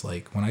days,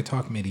 like when I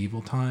talk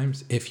medieval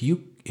times, if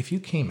you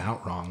came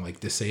out wrong, like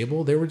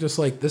disabled, they were just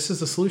like, this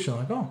is the solution.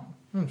 Like, oh,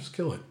 just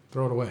kill it,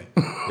 throw it away.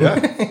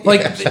 Yeah,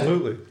 Like,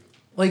 absolutely.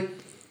 like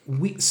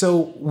we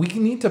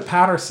need to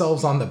pat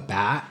ourselves on the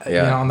back,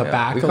 on the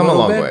back We've a come a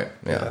little long bit, way.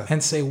 Yeah.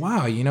 and say,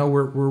 wow,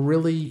 we're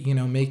really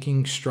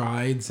making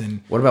strides,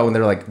 and What about when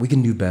they're like, we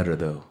can do better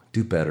though?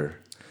 Do better.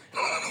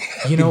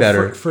 for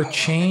better.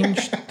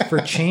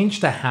 change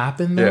to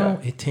happen though,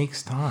 it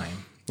takes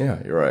time. Yeah,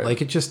 you're right.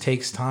 Like it just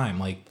takes time.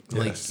 Like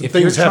Some if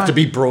things you're have to trying-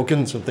 be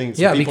broken. Some things,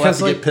 Yeah, people because, have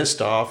to like- get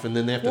pissed off, and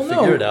then they have to Well,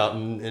 figure no, it out.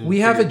 And we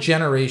have a figure-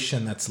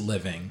 generation that's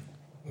living.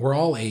 We're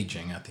all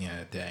aging at the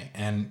end of the day,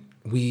 and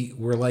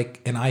we're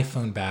like an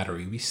iPhone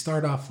battery. We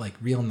start off like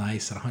real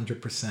nice at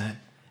 100%,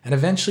 and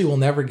eventually we'll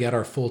never get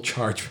our full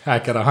charge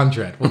back at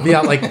 100. We'll be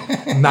at like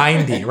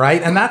 90,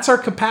 right? And that's our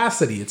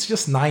capacity. It's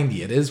just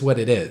 90. It is what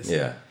it is.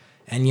 yeah.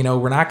 And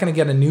we're not going to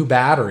get a new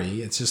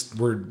battery. It's just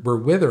we're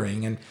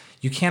withering, and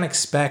you can't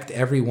expect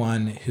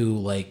everyone who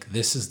like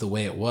this is the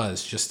way it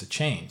was just to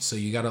change. So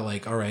you got to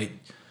like, all right,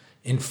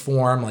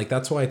 inform. Like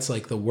that's why it's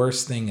like the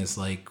worst thing is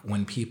like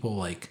when people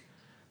like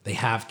they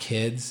have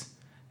kids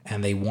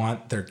and they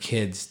want their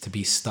kids to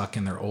be stuck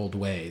in their old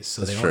ways,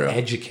 so they don't true.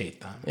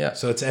 educate them. Yeah.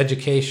 So it's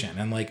education,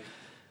 and like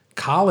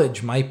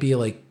college might be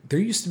like there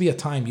used to be a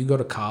time you go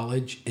to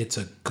college, it's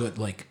a good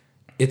like.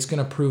 It's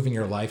going to prove in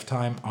your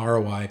lifetime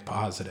ROI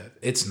positive.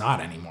 It's not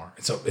anymore.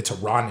 It's a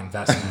wrong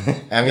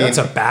investment. I mean, it's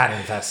a bad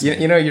investment.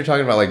 You're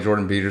talking about like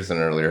Jordan Peterson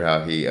earlier,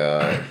 how he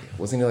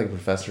wasn't he like a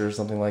professor or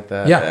something like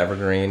that? Yeah. At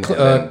Evergreen.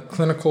 And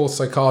Clinical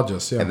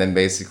psychologist. Yeah. then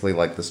basically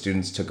like the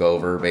students took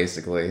over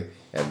basically,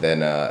 and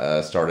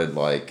then started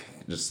like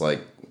just like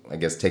I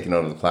guess taking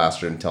over the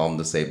classroom, telling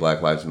them to say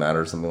Black Lives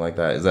Matter or something like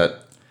that. Is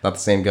that not the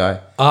same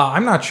guy?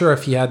 I'm not sure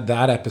if he had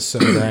that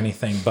episode or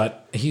anything,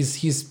 but he's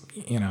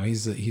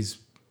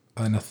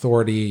an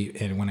authority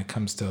when it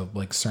comes to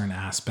like certain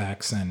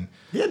aspects. And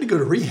He had to go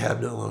to rehab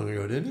not long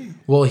ago, didn't he?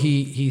 well,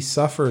 he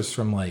suffers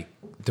from like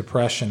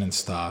depression and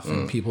stuff,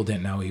 and people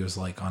didn't know he was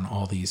like on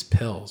all these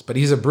pills. But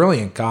he's a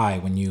brilliant guy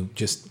when you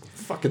just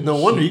Fucking no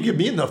wonder. You give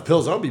me enough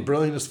pills, I'll be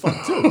brilliant as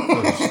fuck too.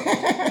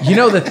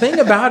 the thing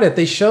about it,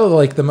 they show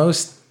like the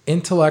most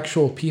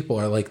intellectual people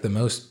are like the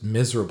most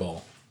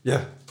miserable.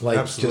 Yeah, Like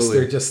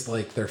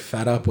absolutely. they're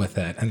fed up with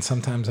it. And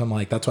sometimes I'm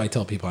like, that's why I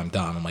tell people I'm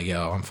dumb. I'm like,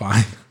 yo, I'm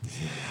fine.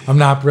 I'm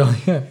not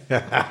brilliant.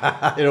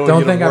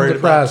 Don't think I'm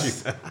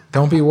depressed.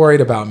 Don't be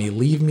worried about me.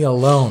 Leave me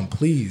alone,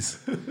 please.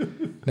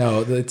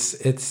 No,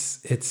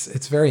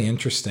 it's very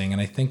interesting. And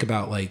I think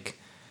about like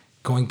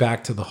going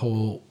back to the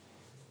whole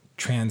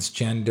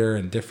transgender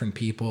and different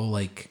people.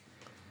 Like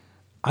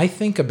I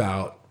think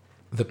about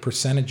the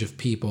percentage of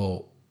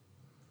people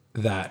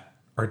that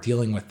are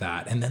dealing with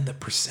that, and then the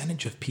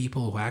percentage of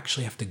people who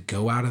actually have to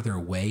go out of their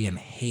way and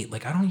hate.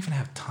 Like I don't even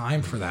have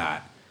time for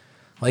that.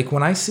 Like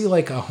when I see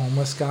like a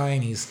homeless guy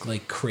and he's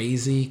like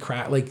crazy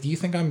crap, like do you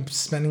think I'm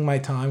spending my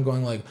time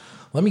going like,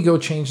 let me go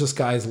change this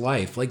guy's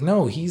life? Like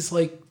no, he's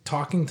like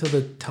talking to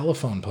the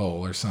telephone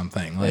pole or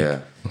something. Like Yeah.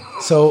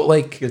 so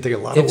like Gonna take a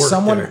lot of work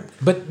there.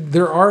 but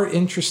there are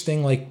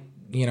interesting like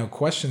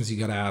questions you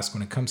got to ask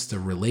when it comes to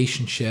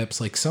relationships.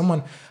 Like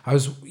I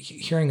was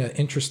hearing an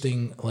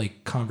interesting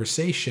like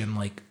conversation,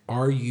 like,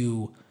 are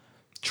you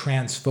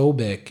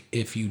transphobic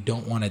if you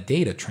don't want to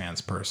date a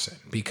trans person?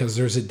 Because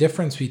there's a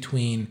difference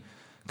between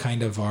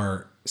kind of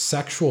our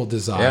sexual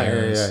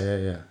desires.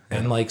 Yeah.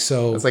 And like,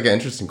 so That's like an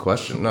interesting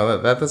question. No,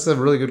 that's a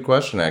really good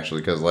question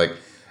actually, because like,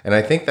 and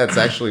I think that's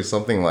actually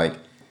something like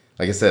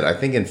I said, I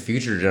think in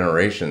future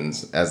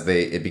generations, as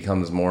it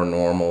becomes more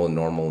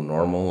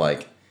normal,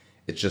 like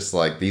it's just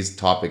like these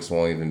topics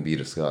won't even be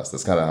discussed.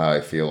 That's kind of how I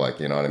feel like,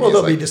 you know what I mean? Well, they'll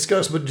It's be like,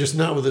 discussed, but just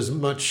not with as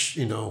much,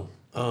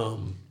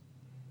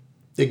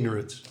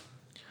 ignorance.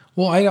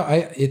 well,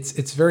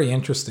 it's very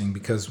interesting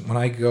because when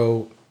I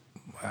go,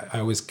 I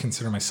always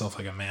consider myself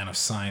like a man of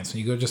science.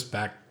 When you go just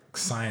back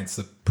science,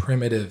 the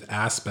primitive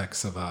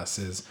aspects of us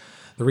is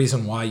the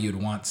reason why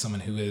you'd want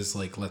someone who is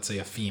like, let's say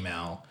a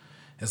female,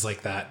 is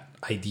like that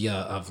idea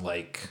of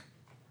like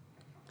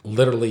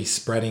literally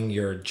spreading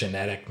your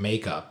genetic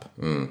makeup.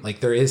 Like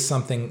there is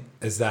something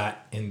as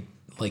that in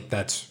like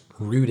that's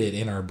rooted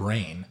in our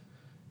brain.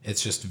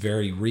 It's just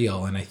very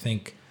real. And I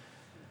think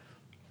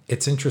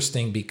it's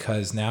interesting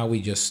because now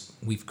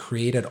we've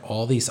created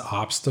all these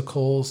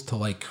obstacles to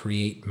like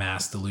create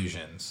mass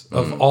delusions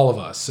of all of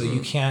us. So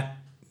you can't,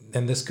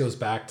 and this goes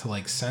back to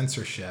like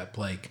censorship.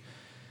 Like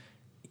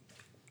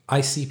I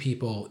see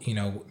people,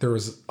 there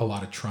was a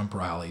lot of Trump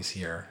rallies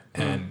here,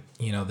 and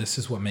this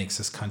is what makes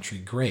this country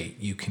great.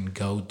 You can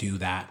go do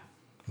that,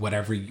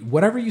 whatever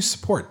you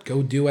support,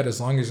 go do it as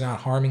long as you're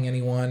not harming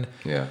anyone,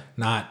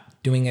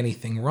 not doing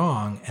anything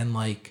wrong. And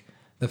like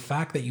the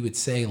fact that you would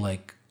say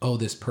like, oh,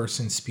 this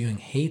person's spewing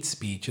hate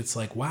speech, it's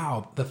like,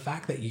 wow, the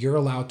fact that you're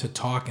allowed to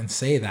talk and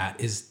say that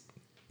is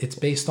it's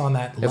based on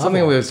that level. It's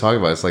something we was talking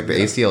about. It's like the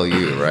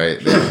ACLU, right?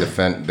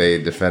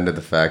 They defended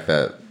the fact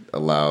that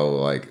allow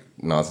like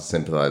Nazi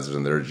sympathizers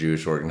in their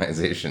Jewish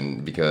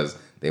organization because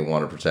they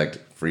want to protect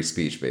free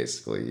speech,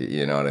 basically.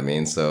 You know what I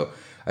mean? So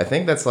I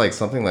think that's like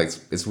something like,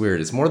 it's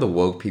weird. It's more the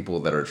woke people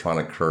that are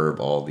trying to curb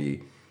all the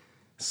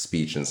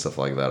speech and stuff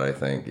like that. I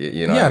think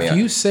you know. Yeah, what I mean? if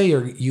you say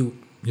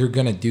you're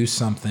gonna do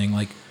something,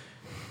 like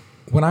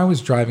when I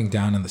was driving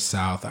down in the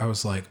South, I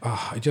was like,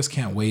 oh, I just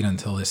can't wait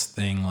until this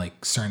thing,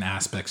 like certain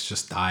aspects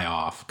just die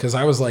off. Because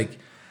I was like,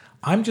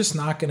 I'm just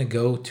not gonna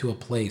go to a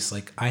place,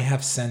 like I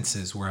have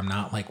senses where I'm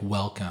not like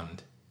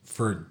welcomed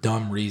for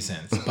dumb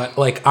reasons. But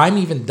like I'm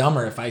even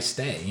dumber if I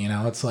stay. You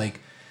know, it's like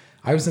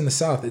I was in the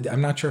South.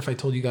 I'm not sure if I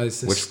told you guys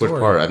this story. Which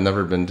part? I've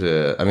never been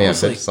to. I mean, I've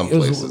been to some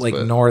places. It was like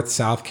but... North,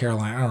 South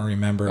Carolina. I don't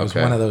remember. It was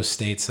Okay. one of those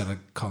states that I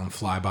call them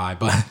flyby.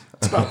 But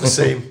It's about the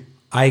same.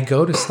 I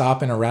go to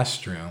stop in a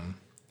restroom,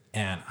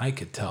 and I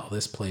could tell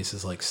this place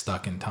is like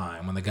stuck in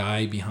time. When the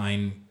guy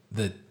behind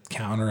the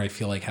counter, I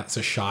feel like has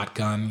a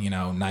shotgun, you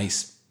know,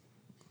 nice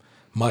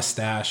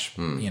mustache,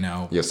 you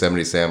know.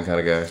 Yosemite Sam kind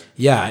of guy.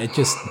 Yeah, it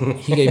just,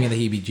 he gave me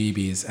the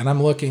heebie-jeebies. And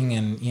I'm looking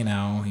and, you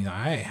know, he's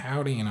like, hey,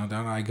 howdy, you know,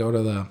 don't I go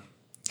to the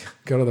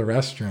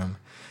restroom,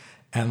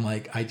 and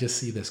like I just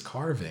see this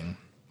carving,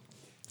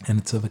 and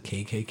it's of a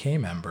KKK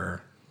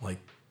member, like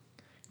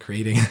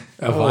creating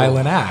a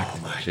violent act.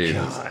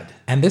 Jesus.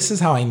 And this is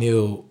how I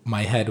knew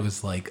my head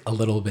was like a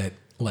little bit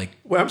like,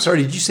 Well, I'm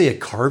sorry. Did you say a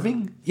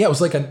carving? yeah, it was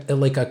like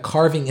a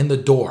carving in the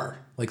door.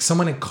 Like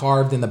someone had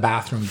carved in the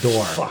bathroom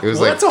door. It was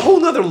Well, like that's a whole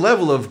nother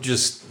level of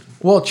just.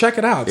 Well, check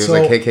it out. it was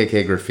like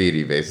KKK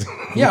graffiti, basically.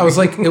 Yeah, it was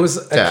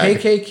a Tag.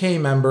 KKK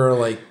member,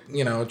 like,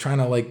 you know, trying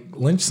to like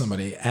lynch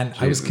somebody. And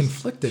I was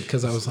conflicted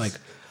because I was like,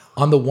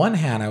 on the one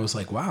hand, I was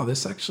like, wow,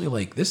 this actually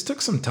like, this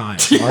took some time.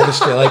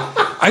 Artistry. Like,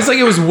 I was like,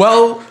 it was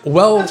well,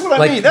 That's what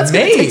like, I mean. That's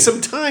going made. to take some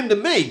time to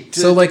make.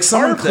 So like to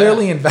someone carve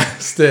clearly that.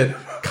 invested,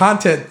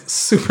 content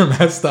super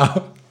messed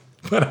up.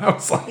 But I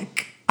was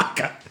like,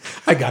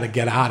 I got to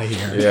get out of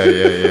here.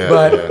 Yeah.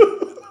 But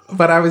yeah.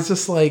 but I was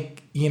just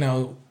like, you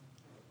know,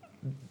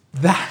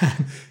 that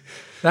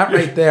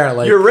right there,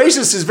 like, Your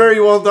racist is very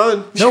well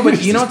done. no,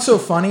 but you know what's so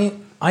funny?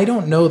 I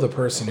don't know the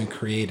person who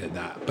created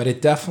that, but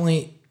it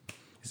definitely.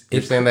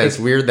 You're saying that it's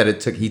weird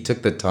that he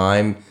took the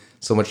time,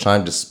 so much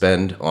time to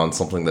spend on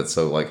something that's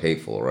so like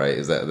hateful, right?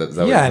 Is that what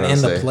Yeah, you're and trying in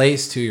to the say?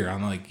 place too,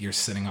 you're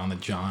sitting on the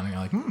John, and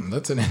you're like,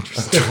 that's an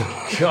interesting.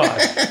 God.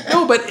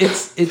 No, but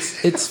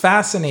it's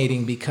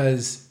fascinating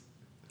because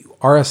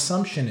our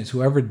assumption is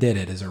whoever did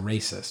it is a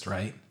racist,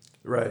 right?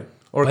 Right.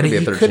 Or it But could be a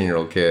he could-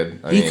 13-year-old kid.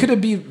 I He mean,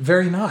 could be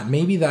very not.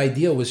 Maybe the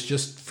idea was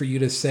just for you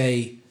to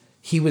say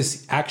he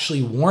was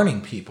actually warning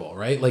people,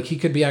 right? Like he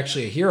could be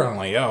actually a hero. I'm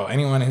like, oh,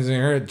 anyone who's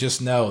here,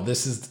 just know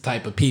this is the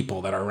type of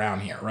people that are around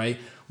here, right?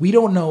 We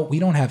don't know. We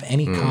don't have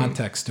any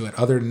context to it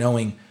other than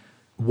knowing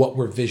what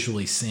we're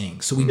visually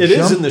seeing. So It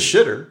is in the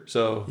shitter.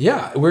 So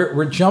yeah,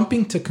 we're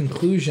jumping to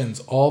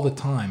conclusions all the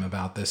time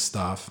about this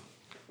stuff.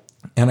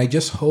 And I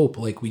just hope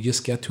like we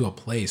just get to a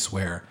place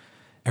where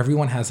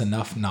everyone has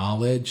enough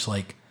knowledge.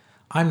 Like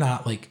I'm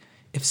not like,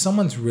 if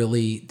someone's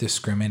really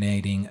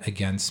discriminating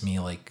against me,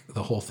 like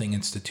the whole thing,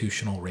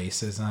 institutional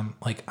racism,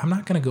 like I'm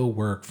not going to go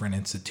work for an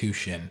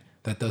institution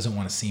that doesn't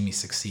want to see me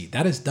succeed.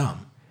 That is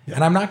dumb. Yeah.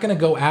 And I'm not going to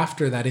go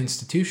after that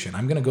institution.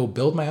 I'm going to go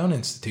build my own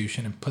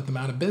institution and put them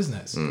out of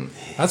business.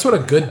 That's what a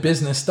good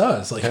business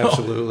does. Like,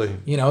 absolutely.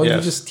 you know, Yes.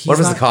 you just, what if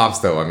he's it's the not, cops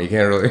though? I mean, you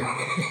can't really.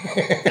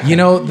 you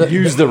know, the,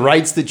 Use the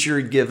rights that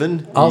you're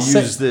given. I'll You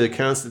say- use the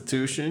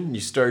Constitution.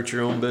 You start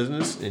your own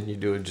business, and you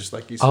do it just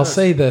like you said. I'll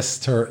say this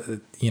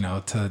to, you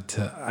know,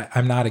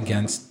 I'm not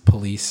against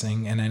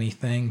policing and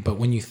anything, but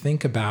when you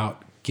think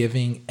about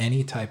giving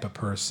any type of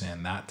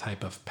person that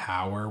type of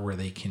power where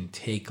they can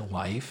take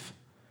life,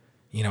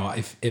 you know,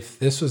 if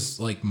this was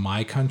like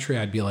my country,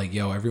 I'd be like,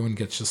 yo, everyone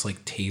gets just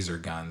like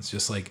taser guns,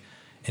 just like,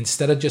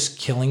 instead of just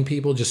killing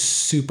people, just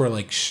super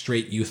like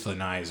straight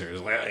euthanizers,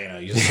 you know,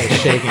 you just like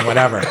shaking,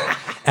 whatever.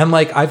 And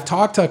like, I've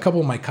talked to a couple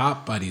of my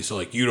cop buddies who are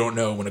like, you don't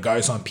know when a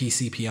guy's on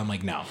PCP. I'm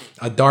like, no,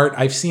 a dart,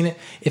 I've seen it.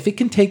 If it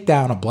can take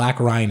down a black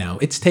rhino,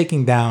 it's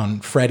taking down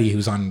Freddy,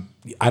 who's on,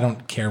 I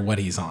don't care what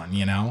he's on,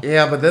 you know?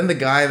 Yeah, but then the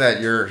guy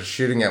that you're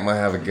shooting at might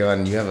have a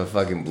gun. You have a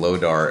fucking blow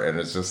dart, and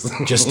it's just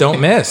Just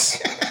don't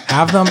miss.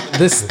 Have them.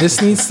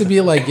 This needs to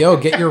be like, yo,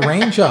 get your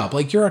range up.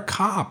 Like you're a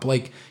cop.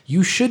 Like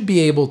you should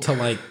be able to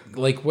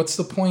like what's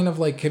the point of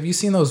like? Have you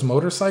seen those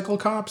motorcycle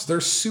cops?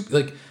 They're super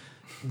like.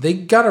 They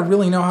gotta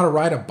really know how to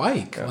ride a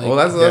bike. Like, well,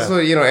 that's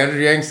what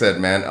Andrew Yang said,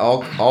 man.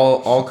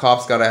 All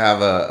cops gotta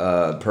have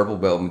a purple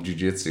belt in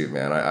jiu-jitsu,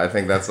 man. I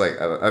think that's like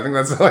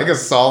a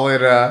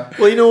solid.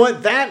 Well, you know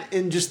what? That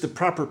and just the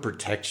proper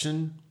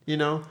protection, you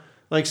know,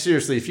 Like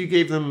seriously, if you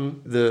gave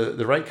them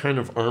the right kind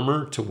of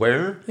armor to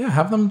wear, Yeah,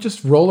 have them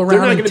just roll around. they're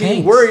not in going to be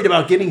tanks. worried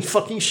about getting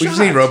fucking shot. We just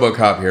need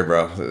RoboCop here,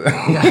 bro.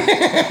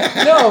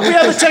 No, we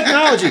have the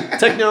technology.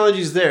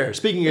 Technology's there.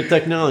 Speaking of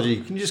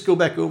technology, can you just go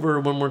back over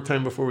one more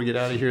time before we get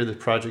out of here the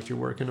project you're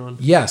working on?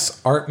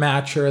 Yes,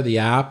 ArtMatcher, the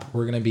app.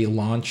 We're going to be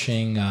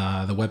launching,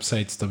 the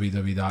website's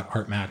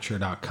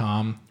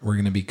www.artmatcher.com. We're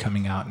going to be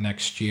coming out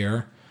next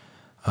year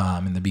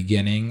in the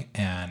beginning,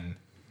 and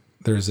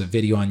there's a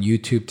video on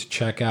YouTube to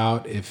check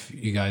out if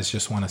you guys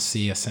just want to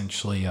see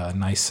essentially a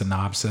nice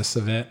synopsis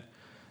of it.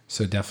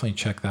 So definitely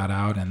check that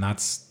out, and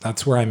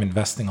that's where I'm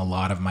investing a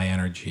lot of my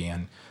energy.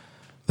 And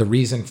the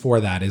reason for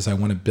that is I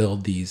want to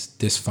build these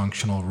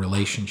dysfunctional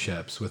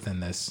relationships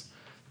within this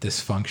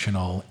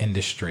dysfunctional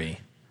industry.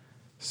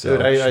 So,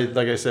 Dude, I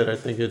like I said, I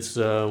think it's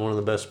one of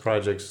the best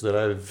projects that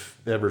I've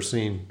ever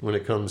seen when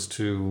it comes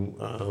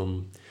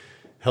to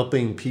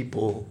helping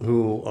people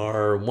who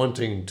are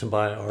wanting to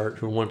buy art,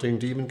 who are wanting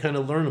to even kind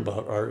of learn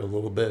about art a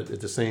little bit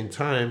at the same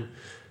time,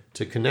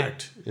 to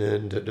connect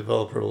and to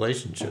develop a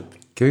relationship.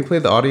 Can we play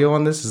the audio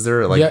on this? Is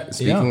there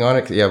speaking yeah. on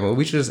it? Yeah, well,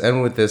 we should just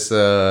end with this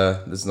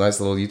this nice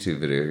little YouTube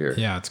video here.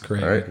 yeah, it's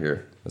great. All right,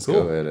 here. Let's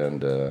Cool. go ahead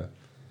and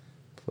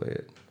play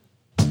it.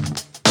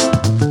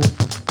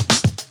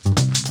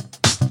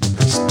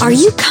 Are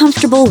you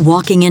comfortable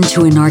walking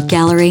into an art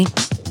gallery?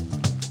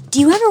 Do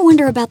you ever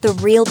wonder about the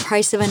real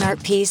price of an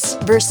art piece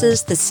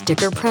versus the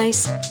sticker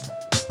price?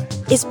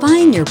 Is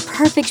buying your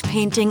perfect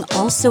painting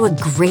also a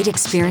great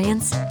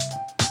experience?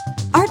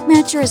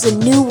 ArtMatcher is a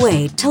new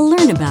way to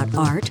learn about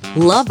art,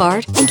 love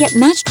art, and get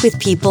matched with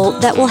people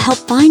that will help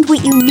find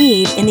what you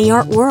need in the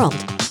art world.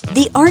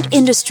 The art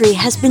industry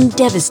has been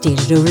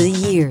devastated over the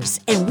years,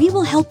 and we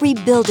will help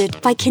rebuild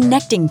it by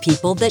connecting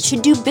people that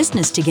should do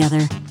business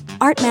together.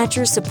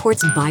 ArtMatcher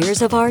supports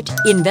buyers of art,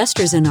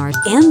 investors in art,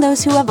 and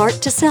those who have art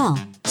to sell.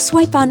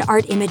 Swipe on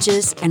art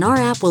images, and our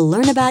app will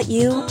learn about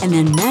you and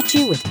then match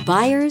you with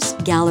buyers,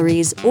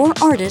 galleries, or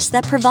artists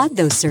that provide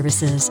those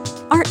services.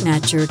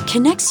 ArtMatcher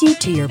connects you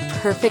to your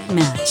perfect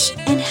match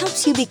and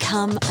helps you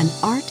become an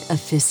art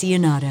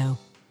aficionado.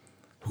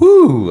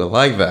 Whoo, I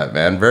like that,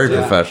 man. Very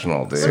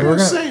professional, dude. Like I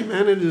was saying,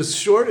 man, it is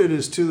short, it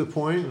is to the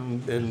point,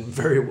 and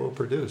very well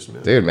produced,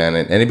 man. Dude, man,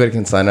 anybody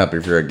can sign up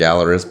if you're a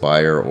gallerist,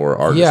 buyer, or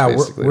artist, Yeah,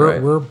 basically, we're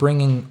right? we're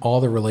bringing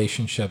all the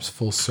relationships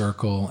full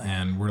circle,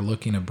 and we're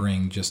looking to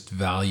bring just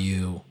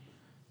value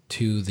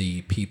to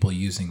the people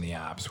using the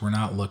apps. We're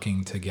not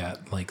looking to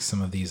get like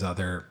some of these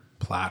other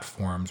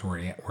platforms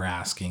where we're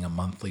asking a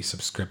monthly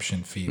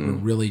subscription fee. We're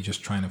really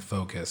just trying to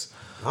focus.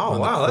 Oh, on the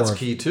wow, that's core-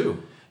 key,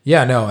 too.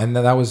 Yeah, no, and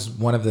that was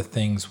one of the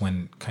things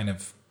when kind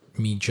of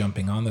me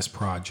jumping on this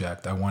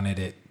project. I wanted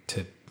it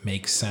to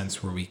make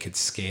sense where we could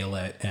scale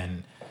it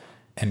and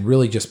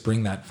really just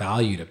bring that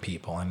value to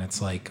people. And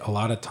it's like a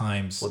lot of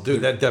times, Well,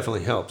 dude, that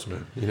definitely helps,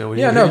 man. You know, when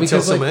Yeah, you, no, you tell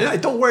because, like- someone, hey,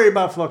 don't worry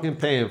about fucking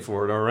paying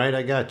for it, all right?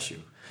 I got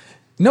you.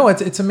 no,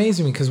 it's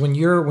amazing because when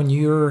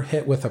you're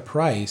hit with a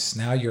price,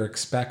 now you're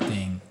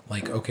expecting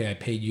like, okay, I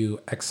paid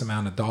you X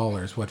amount of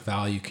dollars. What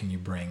value can you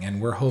bring?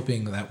 And we're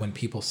hoping that when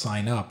people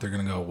sign up, they're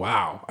going to go,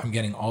 wow, I'm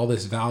getting all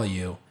this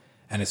value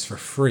and it's for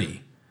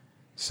free.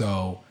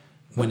 So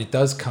when it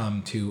does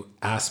come to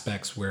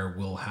aspects where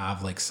we'll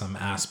have like some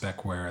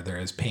aspect where there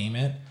is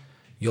payment,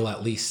 you'll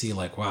at least see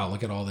like, wow,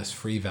 look at all this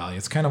free value.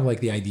 It's kind of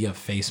like the idea of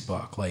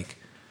Facebook. Like,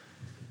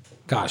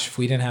 gosh, if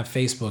we didn't have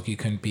Facebook, you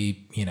couldn't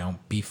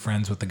be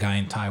friends with the guy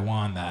in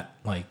Taiwan that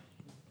like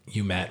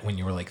you met when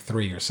you were like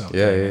 3 or something.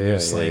 Yeah, And yeah, you're yeah,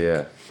 just yeah, like-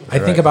 yeah. I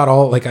think about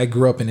all, like I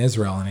grew up in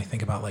Israel and I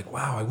think about like,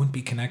 wow, I wouldn't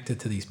be connected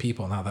to these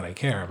people now that I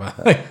care,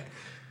 but like,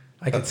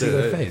 I could see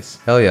their face.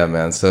 Hell yeah,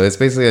 man. So it's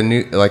basically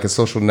a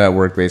social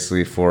network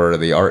basically for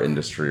the art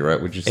industry, right?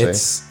 Would you say?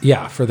 It's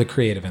for the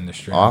creative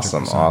industry.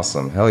 Awesome, 100%.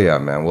 awesome. Hell yeah,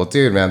 man. Well,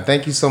 dude, man,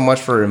 thank you so much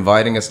for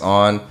inviting us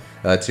on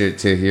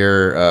to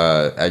here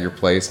at your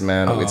place,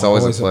 man. Oh, it's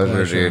always a always a pleasure,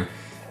 pleasure. dude.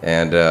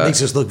 And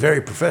Makes us look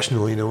very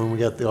professional, you know, when we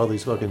got all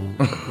these fucking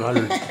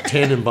Roger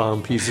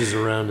Tannenbaum pieces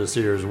around us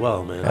here as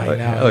well, man. I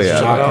know. hell it's yeah.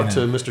 Shout out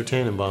shocking. to Mr.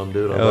 Tannenbaum,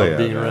 dude. I Hell love yeah,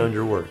 being man. around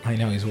your work. I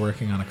know he's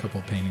working on a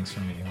couple paintings for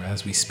me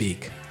as we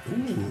speak.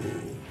 Can't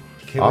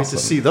wait Awesome.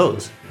 to see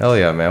those. hell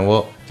yeah, man.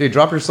 Well, dude,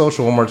 drop your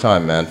social one more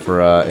time, man,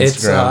 for Instagram.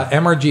 It's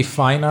MRG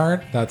Fine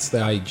Art. That's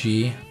the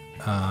IG,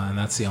 and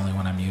that's the only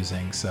one I'm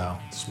using. So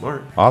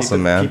Smart. Awesome,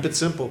 Keep it, man. Keep it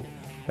simple.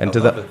 And I to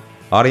love the it.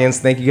 audience,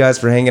 thank you guys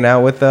for hanging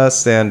out with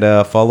us, and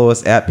follow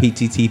us at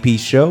PTTP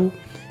Show,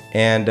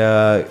 and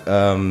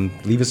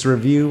leave us a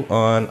review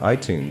on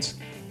iTunes.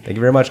 Thank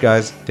you very much,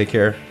 guys. Take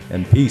care,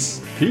 and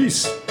peace.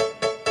 Peace.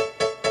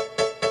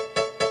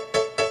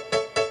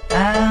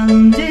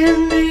 And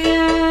in the